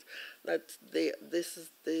state that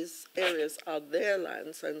these areas are their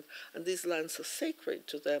lands and these lands are sacred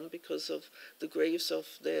to them because of the graves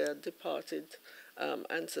of their departed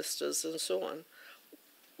ancestors and so on,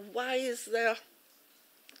 why is there,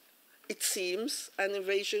 it seems, an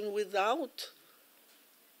invasion without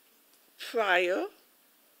prior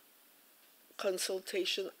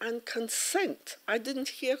consultation and consent? I didn't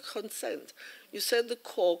hear consent. You said the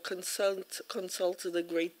court consulted a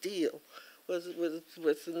great deal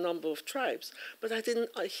with a number of tribes, but I didn't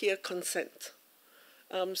hear consent.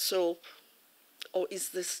 Or is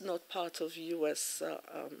this not part of U.S.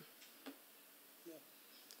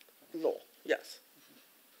 law? Yes,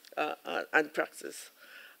 and practice.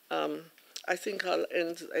 I think I'll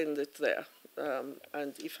end it there.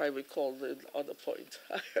 And if I recall the other point,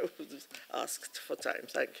 I would asked for time.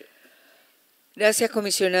 Thank you. Gracias,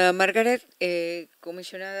 comisionada Margaret.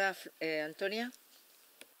 Comisionada Antonia.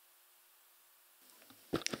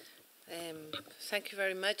 Thank you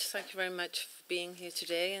very much. Thank you very much for being here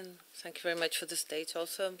today, and thank you very much for the state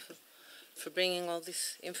also for bringing all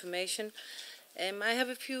this information. I have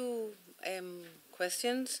a few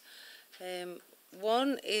questions.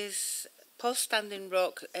 One is post-Standing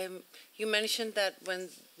Rock. You mentioned that when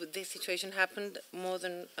this situation happened, more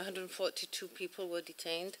than 142 people were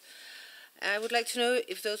detained. I would like to know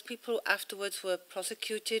if those people afterwards were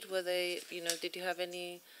prosecuted. Were they, did you have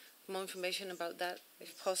any more information about that,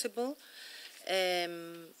 if possible?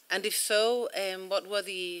 And if so, what were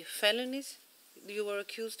the felonies you were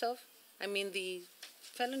accused of? I mean, the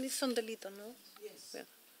felonies son delito, no? Yes. Yeah.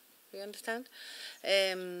 We understand.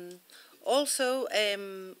 Also,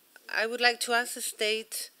 I would like to ask the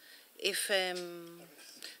state if,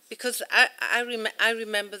 because I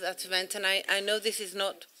remember that event, and I know this is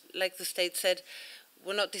not, like the state said,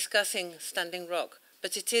 we're not discussing Standing Rock,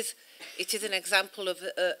 but it is an example of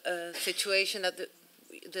a situation that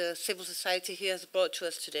the civil society here has brought to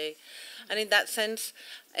us today. And in that sense,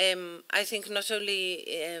 I think not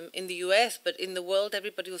only in the US, but in the world,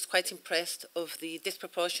 everybody was quite impressed of the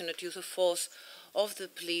disproportionate use of force of the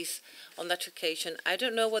police on that occasion. I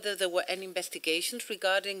don't know whether there were any investigations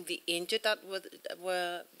regarding the injured that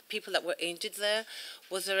were people that were injured there.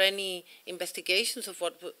 Was there any investigations of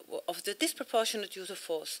the disproportionate use of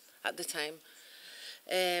force at the time?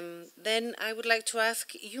 Then I would like to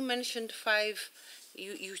ask, you mentioned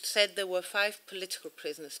you said there were 5 political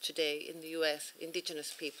prisoners today in the US,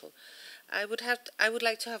 indigenous people. I would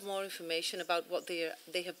like to have more information about what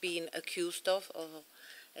they have been accused of, or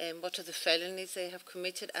what are the felonies they have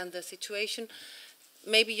committed, and the situation.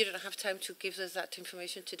 Maybe you don't have time to give us that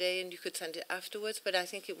information today and you could send it afterwards, but I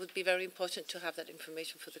think it would be very important to have that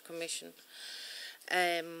information for the Commission.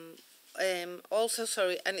 Also,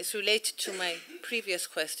 sorry, and it's related to my previous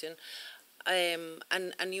question,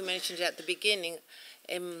 and you mentioned it at the beginning,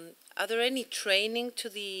 are there any training to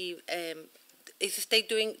is the state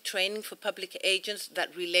doing training for public agents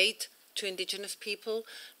that relate to indigenous people,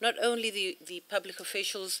 not only the public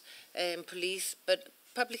officials, police, but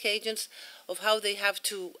public agents, of how they have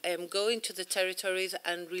to go into the territories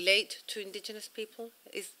and relate to indigenous people?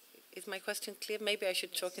 Is my question clear? Maybe I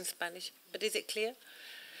should talk in Spanish, but is it clear?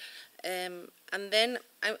 And then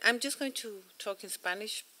I'm just going to talk in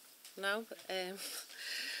Spanish now.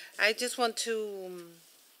 I just want to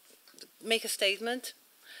make a statement.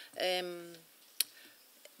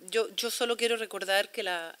 Yo solo quiero recordar que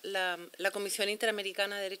la Comisión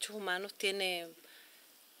Interamericana de Derechos Humanos tiene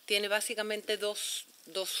básicamente dos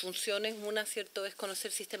funciones. Una, cierto, es conocer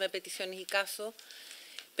el sistema de peticiones y casos,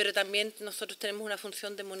 pero también nosotros tenemos una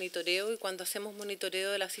función de monitoreo, y cuando hacemos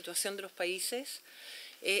monitoreo de la situación de los países,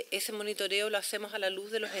 ese monitoreo lo hacemos a la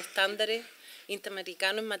luz de los estándares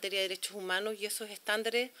interamericanos en materia de derechos humanos, y esos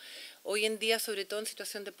estándares, hoy en día, sobre todo en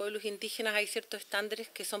situación de pueblos indígenas, hay ciertos estándares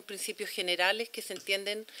que son principios generales que se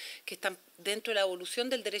entienden que están dentro de la evolución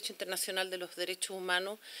del derecho internacional de los derechos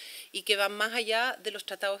humanos y que van más allá de los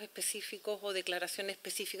tratados específicos o declaraciones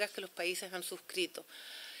específicas que los países han suscrito.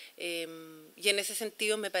 Y en ese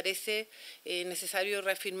sentido me parece necesario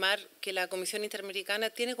reafirmar que la Comisión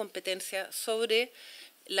Interamericana tiene competencia sobre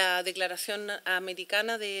la Declaración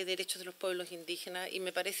Americana de Derechos de los Pueblos Indígenas, y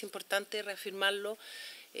me parece importante reafirmarlo,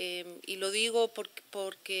 y lo digo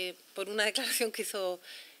porque por una declaración que hizo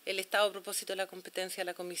el Estado a propósito de la competencia de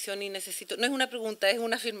la Comisión, y necesito, no es una pregunta, es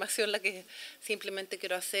una afirmación la que simplemente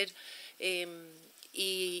quiero hacer,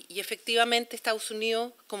 y efectivamente Estados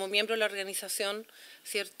Unidos, como miembro de la organización,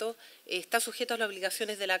 ¿cierto?, está sujeto a las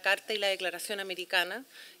obligaciones de la Carta y la Declaración Americana,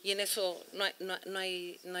 y en eso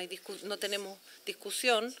no tenemos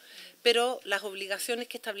discusión, pero las obligaciones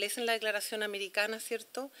que establecen la Declaración Americana,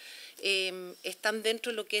 ¿cierto?, están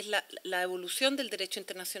dentro de lo que es la evolución del derecho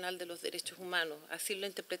internacional de los derechos humanos. Así lo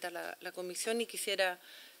interpreta la Comisión, y quisiera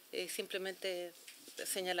simplemente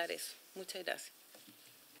señalar eso. Muchas gracias.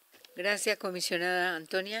 Gracias, comisionada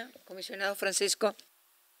Antonia. Comisionado Francisco.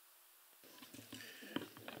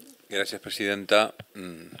 Gracias, presidenta.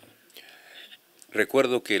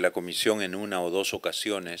 Recuerdo que la comisión en una o dos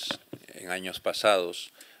ocasiones, en años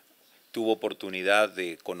pasados, tuvo oportunidad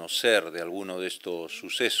de conocer de alguno de estos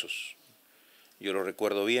sucesos. Yo lo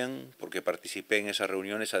recuerdo bien porque participé en esas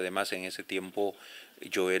reuniones. Además, en ese tiempo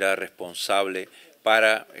yo era responsable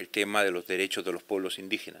para el tema de los derechos de los pueblos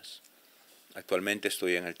indígenas. Actualmente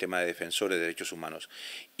estoy en el tema de defensores de derechos humanos.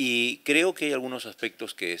 Y creo que hay algunos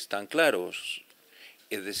aspectos que están claros.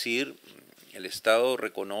 Es decir, el Estado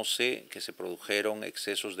reconoce que se produjeron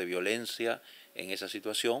excesos de violencia en esa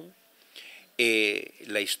situación.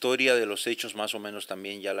 La historia de los hechos más o menos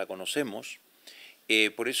también ya la conocemos.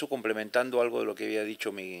 Por eso, complementando algo de lo que había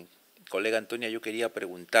dicho mi colega Antonia, yo quería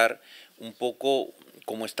preguntar un poco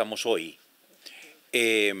cómo estamos hoy.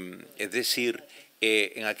 Es decir,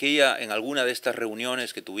 en alguna de estas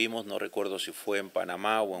reuniones que tuvimos, no recuerdo si fue en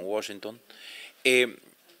Panamá o en Washington,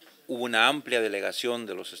 hubo una amplia delegación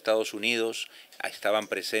de los Estados Unidos, estaban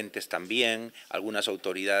presentes también algunas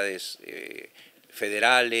autoridades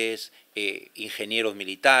federales, ingenieros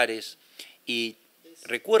militares, y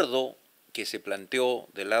recuerdo que se planteó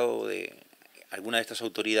del lado de alguna de estas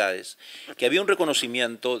autoridades que había un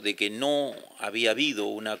reconocimiento de que no había habido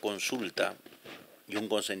una consulta y un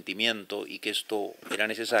consentimiento y que esto era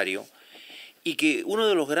necesario, y que uno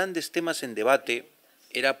de los grandes temas en debate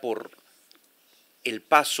era por el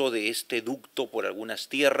paso de este ducto por algunas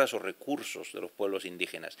tierras o recursos de los pueblos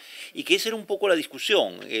indígenas. Y que esa era un poco la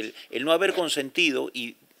discusión, el no haber consentido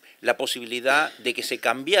y la posibilidad de que se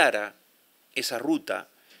cambiara esa ruta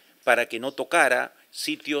para que no tocara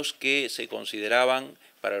sitios que se consideraban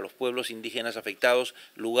para los pueblos indígenas afectados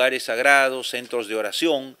lugares sagrados, centros de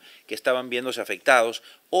oración que estaban viéndose afectados,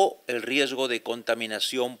 o el riesgo de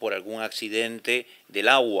contaminación por algún accidente del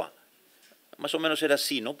agua. Más o menos era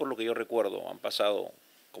así, ¿no? Por lo que yo recuerdo, han pasado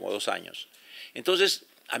como 2 años. Entonces,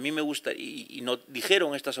 a mí me gusta, y nos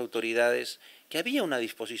dijeron estas autoridades que había una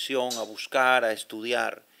disposición a buscar, a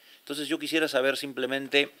estudiar. Entonces yo quisiera saber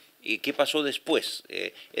simplemente qué pasó después.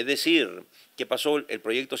 Es decir, qué pasó, el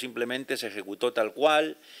proyecto simplemente se ejecutó tal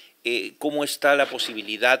cual, cómo está la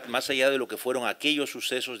posibilidad, más allá de lo que fueron aquellos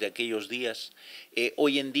sucesos de aquellos días.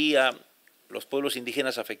 Hoy en día los pueblos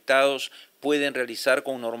indígenas afectados pueden realizar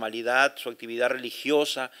con normalidad su actividad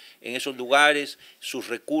religiosa en esos lugares, sus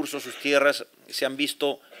recursos, sus tierras se han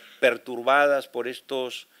visto perturbadas por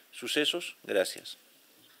estos sucesos. Gracias.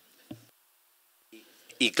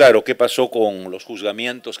 Y claro, ¿qué pasó con los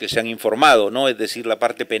juzgamientos que se han informado, ¿no? Es decir, la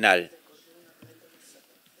parte penal.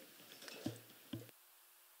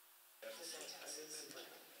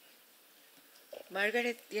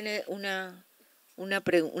 Margaret tiene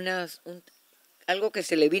algo que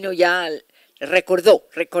se le vino ya, recordó.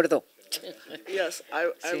 Yes,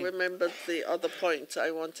 I remembered the other point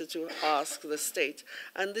I wanted to ask the state,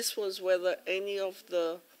 and this was whether any of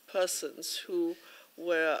the persons who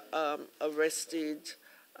were arrested,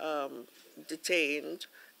 detained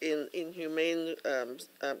in inhumane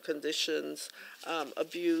conditions,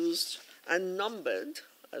 abused and numbered,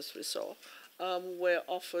 as we saw, were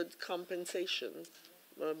offered compensation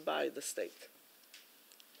by the state.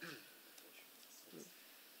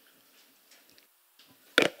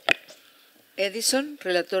 Edison,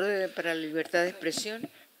 relator para la libertad de expresión.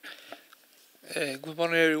 Good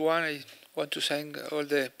morning, everyone. I want to thank all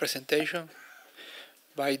the presentation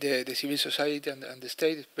by the civil society and the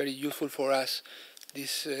state. It's very useful for us,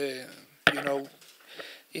 this,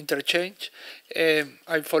 interchange.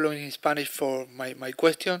 I'm following in Spanish for my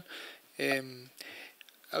question.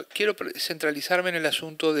 Quiero centralizarme en el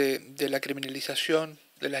asunto de la criminalización,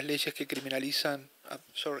 de las leyes que criminalizan.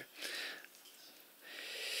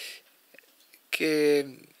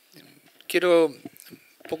 Quiero un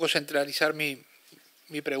poco centralizar mi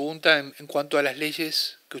pregunta en cuanto a las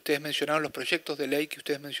leyes que ustedes mencionaron, los proyectos de ley que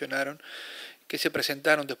ustedes mencionaron, que se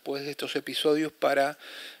presentaron después de estos episodios para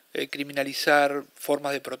criminalizar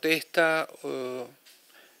formas de protesta.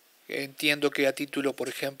 Entiendo que a título, por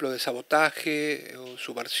ejemplo, de sabotaje o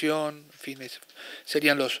subversión, en fin,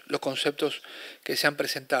 serían los conceptos que se han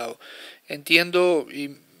presentado. Entiendo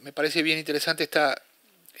y me parece bien interesante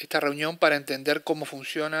esta reunión para entender cómo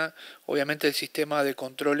funciona, obviamente, el sistema de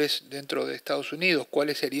controles dentro de Estados Unidos,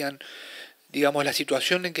 cuáles serían, digamos, la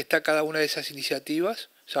situación en que está cada una de esas iniciativas.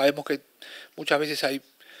 Sabemos que muchas veces hay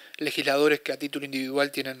legisladores que a título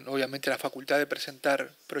individual tienen, obviamente, la facultad de presentar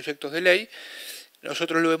proyectos de ley.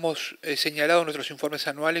 Nosotros lo hemos señalado en nuestros informes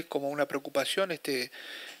anuales como una preocupación,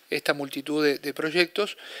 esta multitud de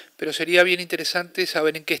proyectos, pero sería bien interesante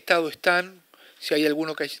saber en qué estado están, si hay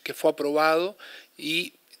alguno que fue aprobado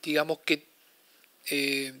y digamos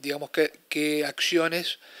qué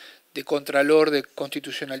acciones de contralor, de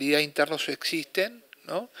constitucionalidad internos existen,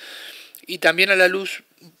 ¿no? Y también a la luz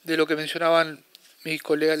de lo que mencionaban mis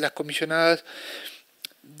colegas, las comisionadas,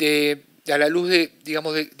 a la luz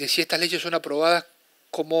de si estas leyes son aprobadas,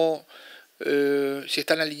 si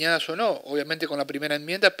están alineadas o no, obviamente con la primera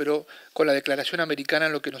enmienda, pero con la Declaración Americana,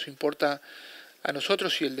 en lo que nos importa a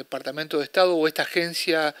nosotros, si el Departamento de Estado o esta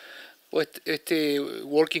agencia o este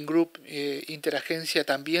working group interagencia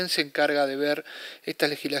también se encarga de ver estas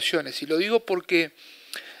legislaciones. Y lo digo porque,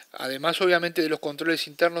 además obviamente de los controles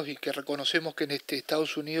internos, y que reconocemos que en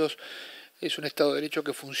Estados Unidos es un Estado de Derecho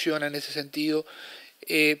que funciona en ese sentido,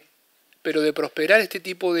 pero de prosperar este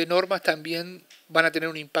tipo de normas también van a tener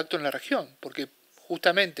un impacto en la región, porque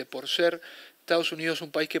justamente por ser Estados Unidos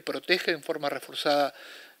un país que protege en forma reforzada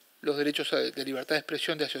los derechos de libertad de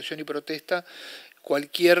expresión, de asociación y protesta,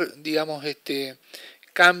 cualquier, digamos,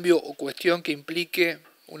 cambio o cuestión que implique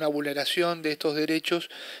una vulneración de estos derechos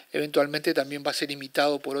eventualmente también va a ser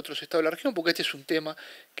imitado por otros estados de la región, porque este es un tema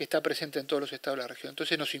que está presente en todos los estados de la región.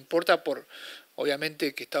 Entonces nos importa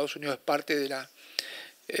obviamente, que Estados Unidos es parte de la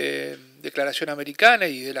Declaración Americana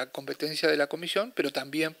y de la competencia de la Comisión, pero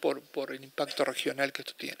también por el impacto regional que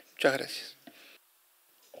esto tiene. Muchas gracias.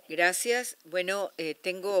 Gracias. Bueno,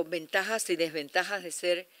 tengo ventajas y desventajas de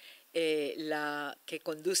ser la que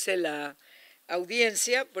conduce la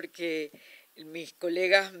audiencia, porque mis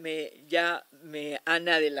colegas ya me han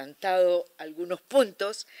adelantado algunos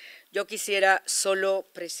puntos. Yo quisiera solo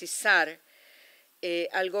precisar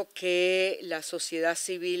algo que la sociedad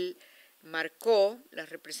civil marcó, la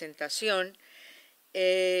representación,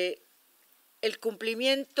 el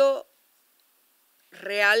cumplimiento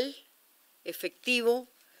real, efectivo,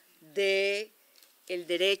 del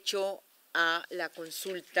derecho a la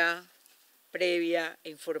consulta previa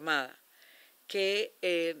e informada, que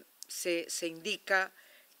se indica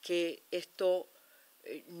que esto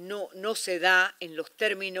no se da en los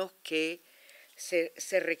términos que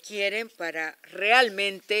se requieren para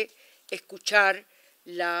realmente escuchar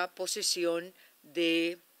la posición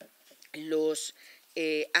de los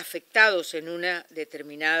afectados en una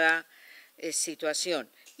determinada situación,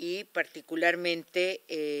 y particularmente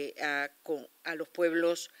a los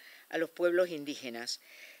pueblos indígenas.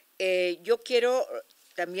 Yo quiero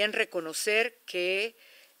también reconocer que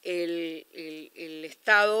el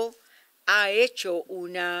Estado ha hecho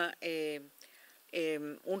un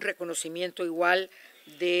reconocimiento igual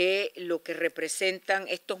de lo que representan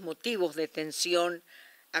estos motivos de tensión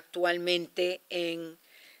actualmente en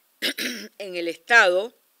el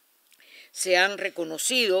Estado. Se han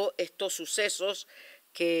reconocido estos sucesos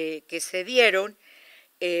que se dieron.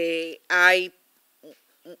 Hay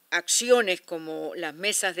acciones como las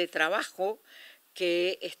mesas de trabajo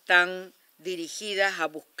que están dirigidas a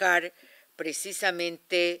buscar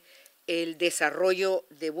precisamente el desarrollo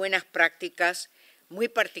de buenas prácticas, muy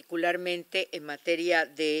particularmente en materia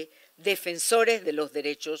de defensores de los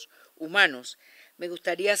derechos humanos. Me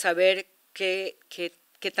gustaría saber qué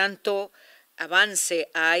tanto avance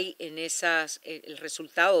hay en el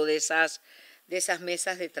resultado de esas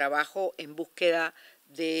mesas de trabajo en búsqueda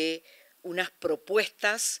de unas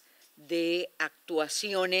propuestas de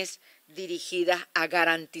actuaciones dirigidas a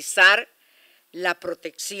garantizar la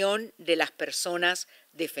protección de las personas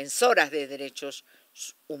defensoras de derechos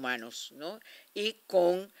humanos, ¿no? Y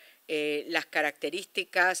con las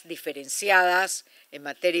características diferenciadas en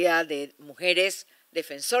materia de mujeres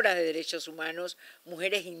defensoras de derechos humanos,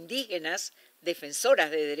 mujeres indígenas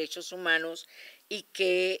defensoras de derechos humanos, y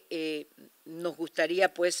que nos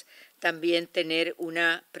gustaría pues también tener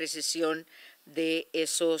una precisión de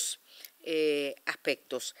esos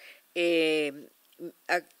aspectos.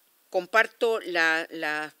 Comparto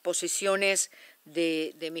las posiciones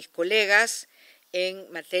de mis colegas en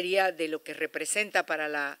materia de lo que representa para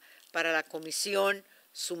la Comisión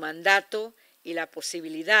su mandato y la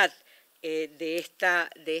posibilidad de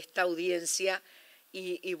esta audiencia,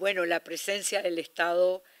 y bueno, la presencia del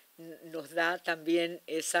Estado nos da también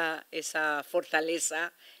esa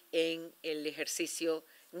fortaleza en el ejercicio,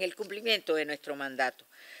 en el cumplimiento de nuestro mandato.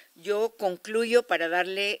 Yo concluyo para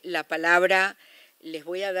darle la palabra. Les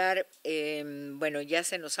voy a dar, bueno, ya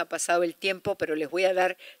se nos ha pasado el tiempo, pero les voy a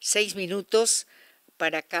dar 6 minutos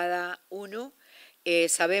para cada uno.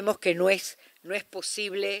 Sabemos que no es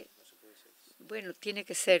posible, bueno, tiene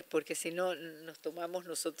que ser, porque si no nos tomamos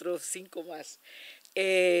nosotros 5 más.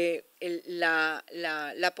 La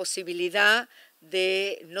posibilidad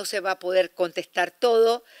de, no se va a poder contestar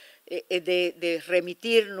todo, de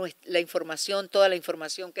remitir la información, toda la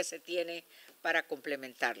información que se tiene para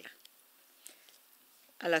complementarla.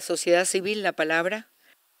 A la sociedad civil la palabra.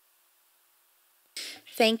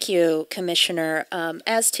 Thank you, Commissioner.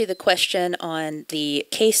 As to the question on the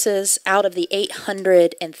cases, out of the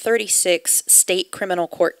 836 state criminal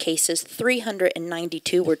court cases,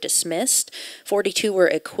 392 were dismissed, 42 were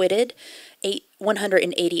acquitted,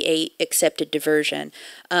 188 accepted diversion.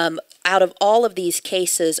 Out of all of these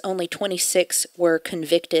cases, only 26 were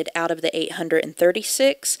convicted out of the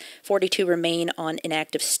 836. 42 remain on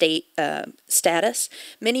inactive state status.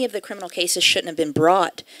 Many of the criminal cases shouldn't have been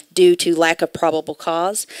brought due to lack of probable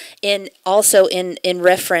cause. Also in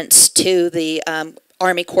reference to the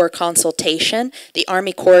Army Corps consultation. The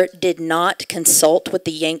Army Corps did not consult with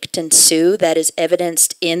the Yankton Sioux. That is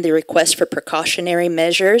evidenced in the request for precautionary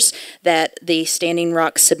measures that the Standing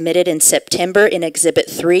Rock submitted in September in Exhibit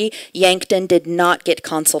 3. Yankton did not get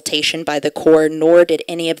consultation by the Corps, nor did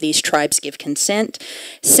any of these tribes give consent.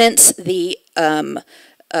 Since the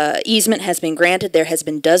easement has been granted, there has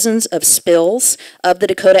been dozens of spills of the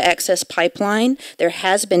Dakota Access Pipeline. There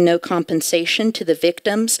has been no compensation to the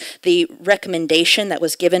victims. The recommendation that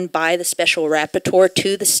was given by the Special Rapporteur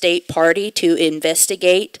to the state party to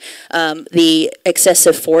investigate the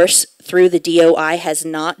excessive force through the DOI has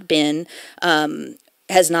not been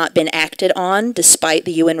acted on, despite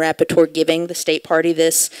the UN Rapporteur giving the state party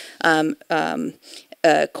this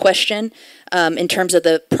question. In terms of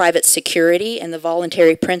the private security and the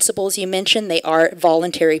voluntary principles you mentioned, they are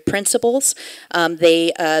voluntary principles.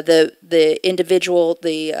 The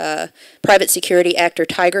private security actor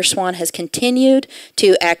Tiger Swan has continued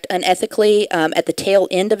to act unethically at the tail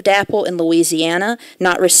end of DAPL in Louisiana,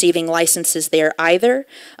 not receiving licenses there either.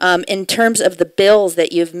 In terms of the bills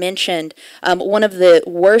that you've mentioned, one of the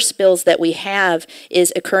worst bills that we have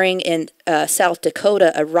is occurring in South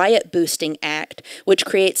Dakota, a riot boosting act, which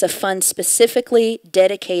creates a fund specifically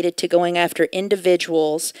dedicated to going after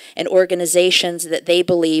individuals and organizations that they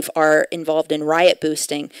believe are involved in riot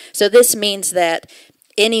boosting. So this means that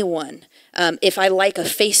anyone, if I like a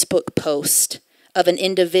Facebook post of an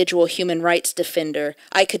individual human rights defender,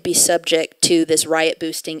 I could be subject to this riot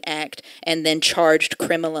boosting act and then charged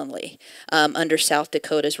criminally under South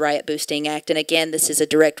Dakota's riot boosting act. And again, this is a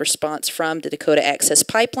direct response from the Dakota Access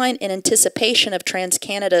Pipeline in anticipation of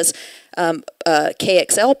TransCanada's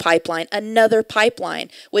KXL pipeline, another pipeline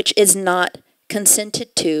which is not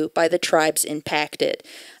consented to by the tribes impacted.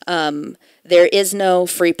 There is no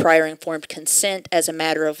free, prior, informed consent as a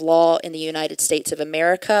matter of law in the United States of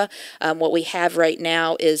America. What we have right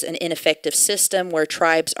now is an ineffective system where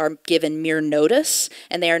tribes are given mere notice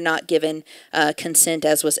and they are not given consent,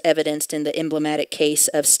 as was evidenced in the emblematic case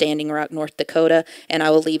of Standing Rock, North Dakota. And I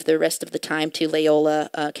will leave the rest of the time to Leola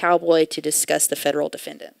Cowboy to discuss the federal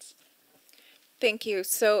defendants. Thank you.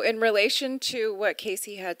 So in relation to what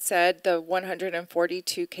Casey had said, the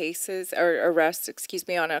 142 cases, or arrests,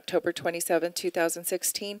 on October 27,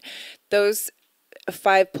 2016, those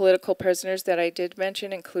 5 political prisoners that I did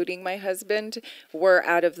mention, including my husband, were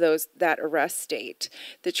out of that arrest date.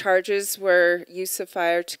 The charges were use of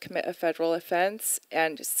fire to commit a federal offense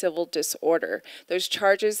and civil disorder. Those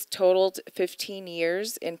charges totaled 15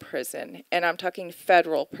 years in prison, and I'm talking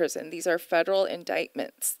federal prison. These are federal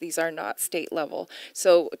indictments. These are not state level.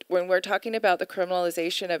 So when we're talking about the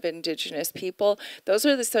criminalization of indigenous people, those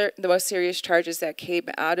are the most serious charges that came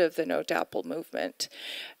out of the No DAPL movement.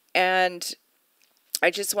 And I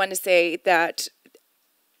just want to say that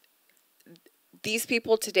these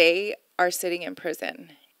people today are sitting in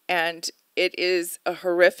prison, and it is a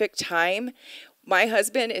horrific time. My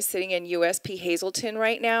husband is sitting in USP Hazleton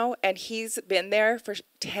right now, and he's been there for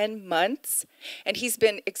 10 months, and he's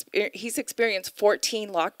experienced 14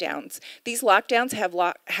 lockdowns. These lockdowns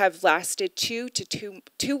have lasted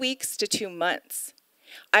 2 weeks to 2 months.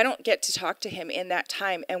 I don't get to talk to him in that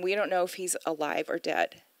time, and we don't know if he's alive or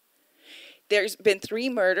dead. There's been 3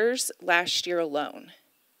 murders last year alone.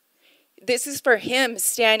 This is for him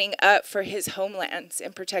standing up for his homelands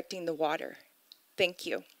and protecting the water. Thank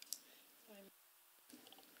you.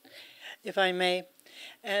 If I may,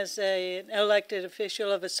 as an elected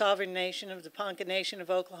official of a sovereign nation of the Ponca Nation of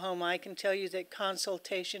Oklahoma, I can tell you that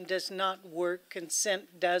consultation does not work.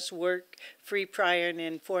 Consent does work. Free, prior, and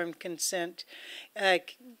informed consent.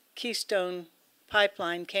 Keystone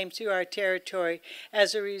Pipeline came through our territory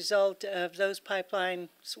as a result of those pipelines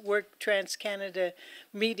work TransCanada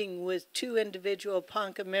meeting with 2 individual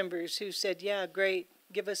Ponca members who said, yeah, great,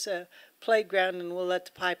 give us a playground and we'll let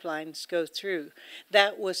the pipelines go through.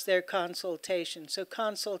 That was their consultation. So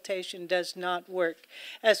consultation does not work.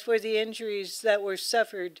 As for the injuries that were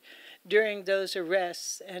suffered during those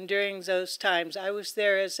arrests and during those times, I was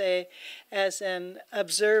there as an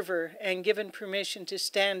observer and given permission to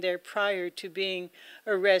stand there prior to being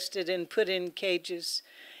arrested and put in cages.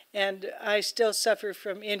 And I still suffer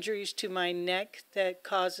from injuries to my neck that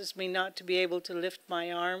causes me not to be able to lift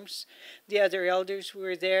my arms. The other elders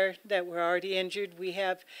were there that were already injured. We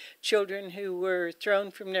have children who were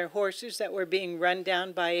thrown from their horses that were being run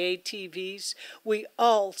down by ATVs. We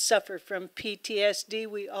all suffer from PTSD.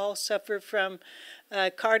 We all suffer from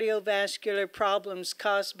cardiovascular problems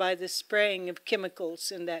caused by the spraying of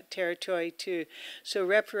chemicals in that territory too. So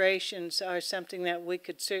reparations are something that we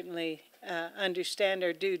could certainly understand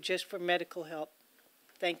or do just for medical help.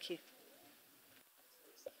 Thank you.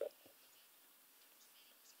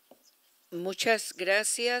 Muchas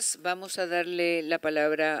gracias. Vamos a darle la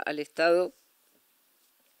palabra al Estado.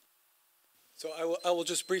 So I will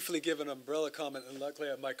just briefly give an umbrella comment, and luckily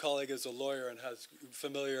my colleague is a lawyer and has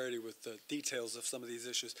familiarity with the details of some of these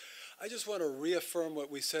issues. I just want to reaffirm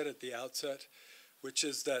what we said at the outset, which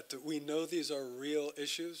is that we know these are real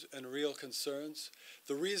issues and real concerns.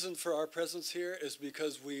 The reason for our presence here is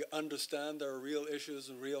because we understand there are real issues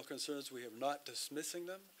and real concerns. We are not dismissing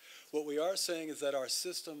them. What we are saying is that our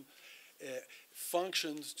system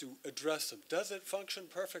functions to address them. Does it function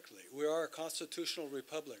perfectly? We are a constitutional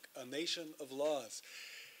republic, a nation of laws.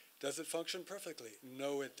 Does it function perfectly?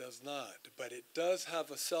 No, it does not. But it does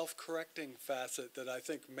have a self-correcting facet that I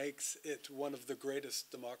think makes it one of the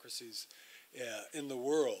greatest democracies in the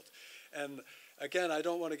world. And again, I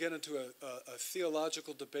don't want to get into a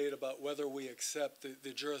theological debate about whether we accept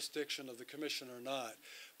the jurisdiction of the Commission or not.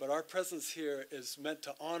 But our presence here is meant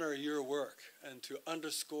to honor your work and to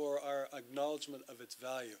underscore our acknowledgement of its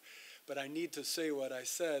value. But I need to say what I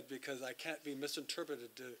said because I can't be misinterpreted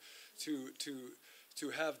to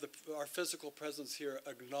have our physical presence here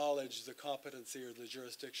acknowledge the competency or the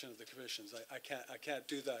jurisdiction of the commissions. I can't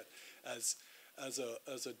do that as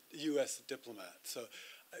a U.S. diplomat. So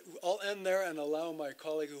I'll end there and allow my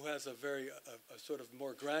colleague who has a sort of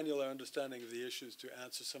more granular understanding of the issues to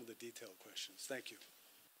answer some of the detailed questions. Thank you.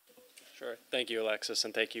 Sure. Thank you, Alexis,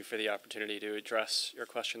 and thank you for the opportunity to address your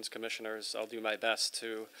questions, commissioners. I'll do my best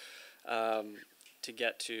to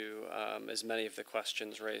get to as many of the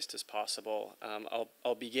questions raised as possible.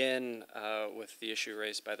 I'll begin with the issue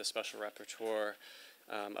raised by the Special Rapporteur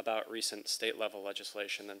about recent state-level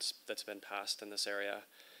legislation that's been passed in this area.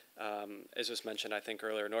 As was mentioned, I think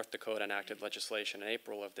earlier, North Dakota enacted legislation in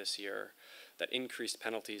April of this year that increased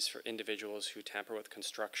penalties for individuals who tamper with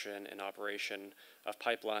construction and operation of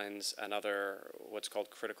pipelines and other what's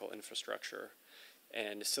called critical infrastructure.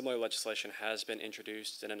 And similar legislation has been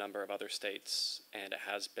introduced in a number of other states, and it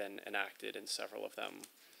has been enacted in several of them.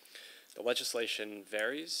 The legislation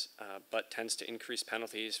varies, but tends to increase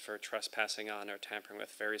penalties for trespassing on or tampering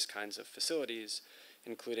with various kinds of facilities,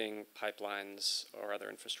 including pipelines or other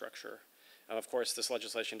infrastructure. Of course, this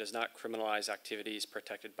legislation does not criminalize activities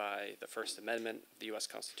protected by the First Amendment of the U.S.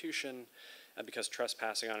 Constitution, because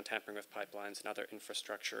trespassing on and tampering with pipelines and other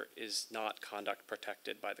infrastructure is not conduct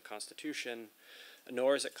protected by the Constitution,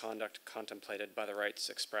 nor is it conduct contemplated by the rights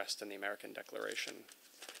expressed in the American Declaration.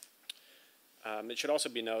 It should also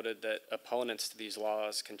be noted that opponents to these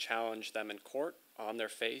laws can challenge them in court on their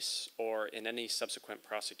face or in any subsequent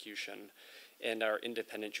prosecution, and our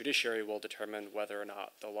independent judiciary will determine whether or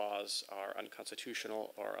not the laws are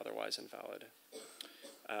unconstitutional or otherwise invalid.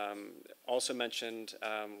 Also mentioned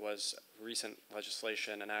was recent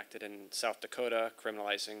legislation enacted in South Dakota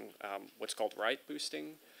criminalizing what's called right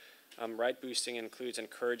boosting. Right boosting includes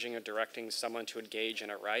encouraging or directing someone to engage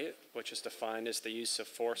in a riot, which is defined as the use of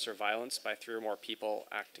force or violence by 3 or more people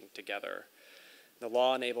acting together. The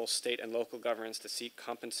law enables state and local governments to seek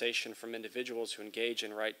compensation from individuals who engage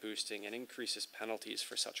in right boosting and increases penalties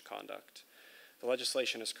for such conduct. The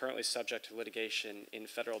legislation is currently subject to litigation in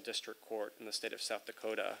federal district court in the state of South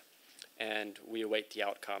Dakota, and we await the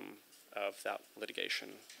outcome of that litigation.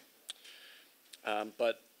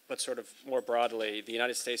 But sort of more broadly, the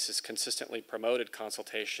United States has consistently promoted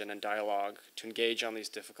consultation and dialogue to engage on these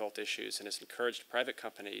difficult issues and has encouraged private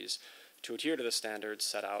companies to adhere to the standards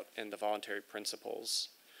set out in the voluntary principles.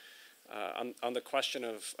 On the question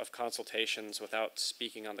of consultations, without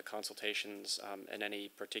speaking on the consultations in any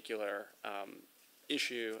particular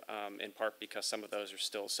issue, in part because some of those are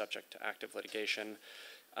still subject to active litigation,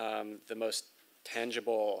 the most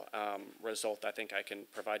tangible result I think I can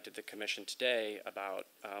provide to the Commission today about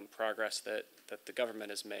progress that the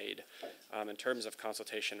government has made in terms of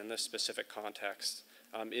consultation in this specific context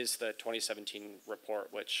is the 2017 report,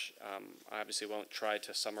 which I obviously won't try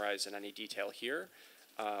to summarize in any detail here,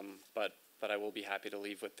 but I will be happy to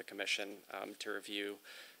leave with the Commission to review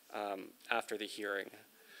after the hearing.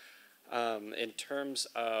 In terms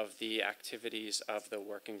of the activities of the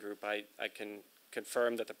working group, I can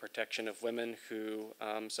confirm that the protection of women who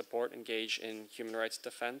engage in human rights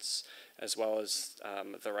defense, as well as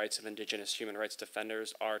the rights of indigenous human rights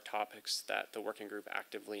defenders, are topics that the working group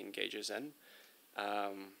actively engages in.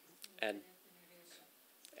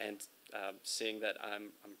 Seeing that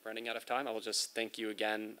I'm running out of time, I will just thank you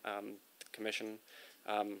again, the Commission,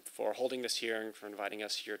 for holding this hearing, for inviting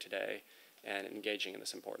us here today, and engaging in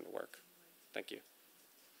this important work. Thank you.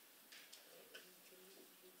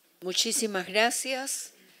 Muchísimas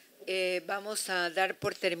gracias. Vamos a dar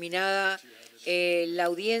por terminada la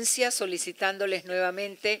audiencia, solicitándoles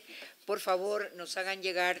nuevamente, por favor, nos hagan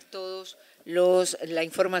llegar todos la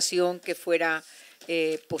información que fuera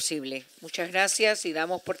posible. Muchas gracias y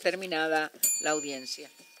damos por terminada la audiencia.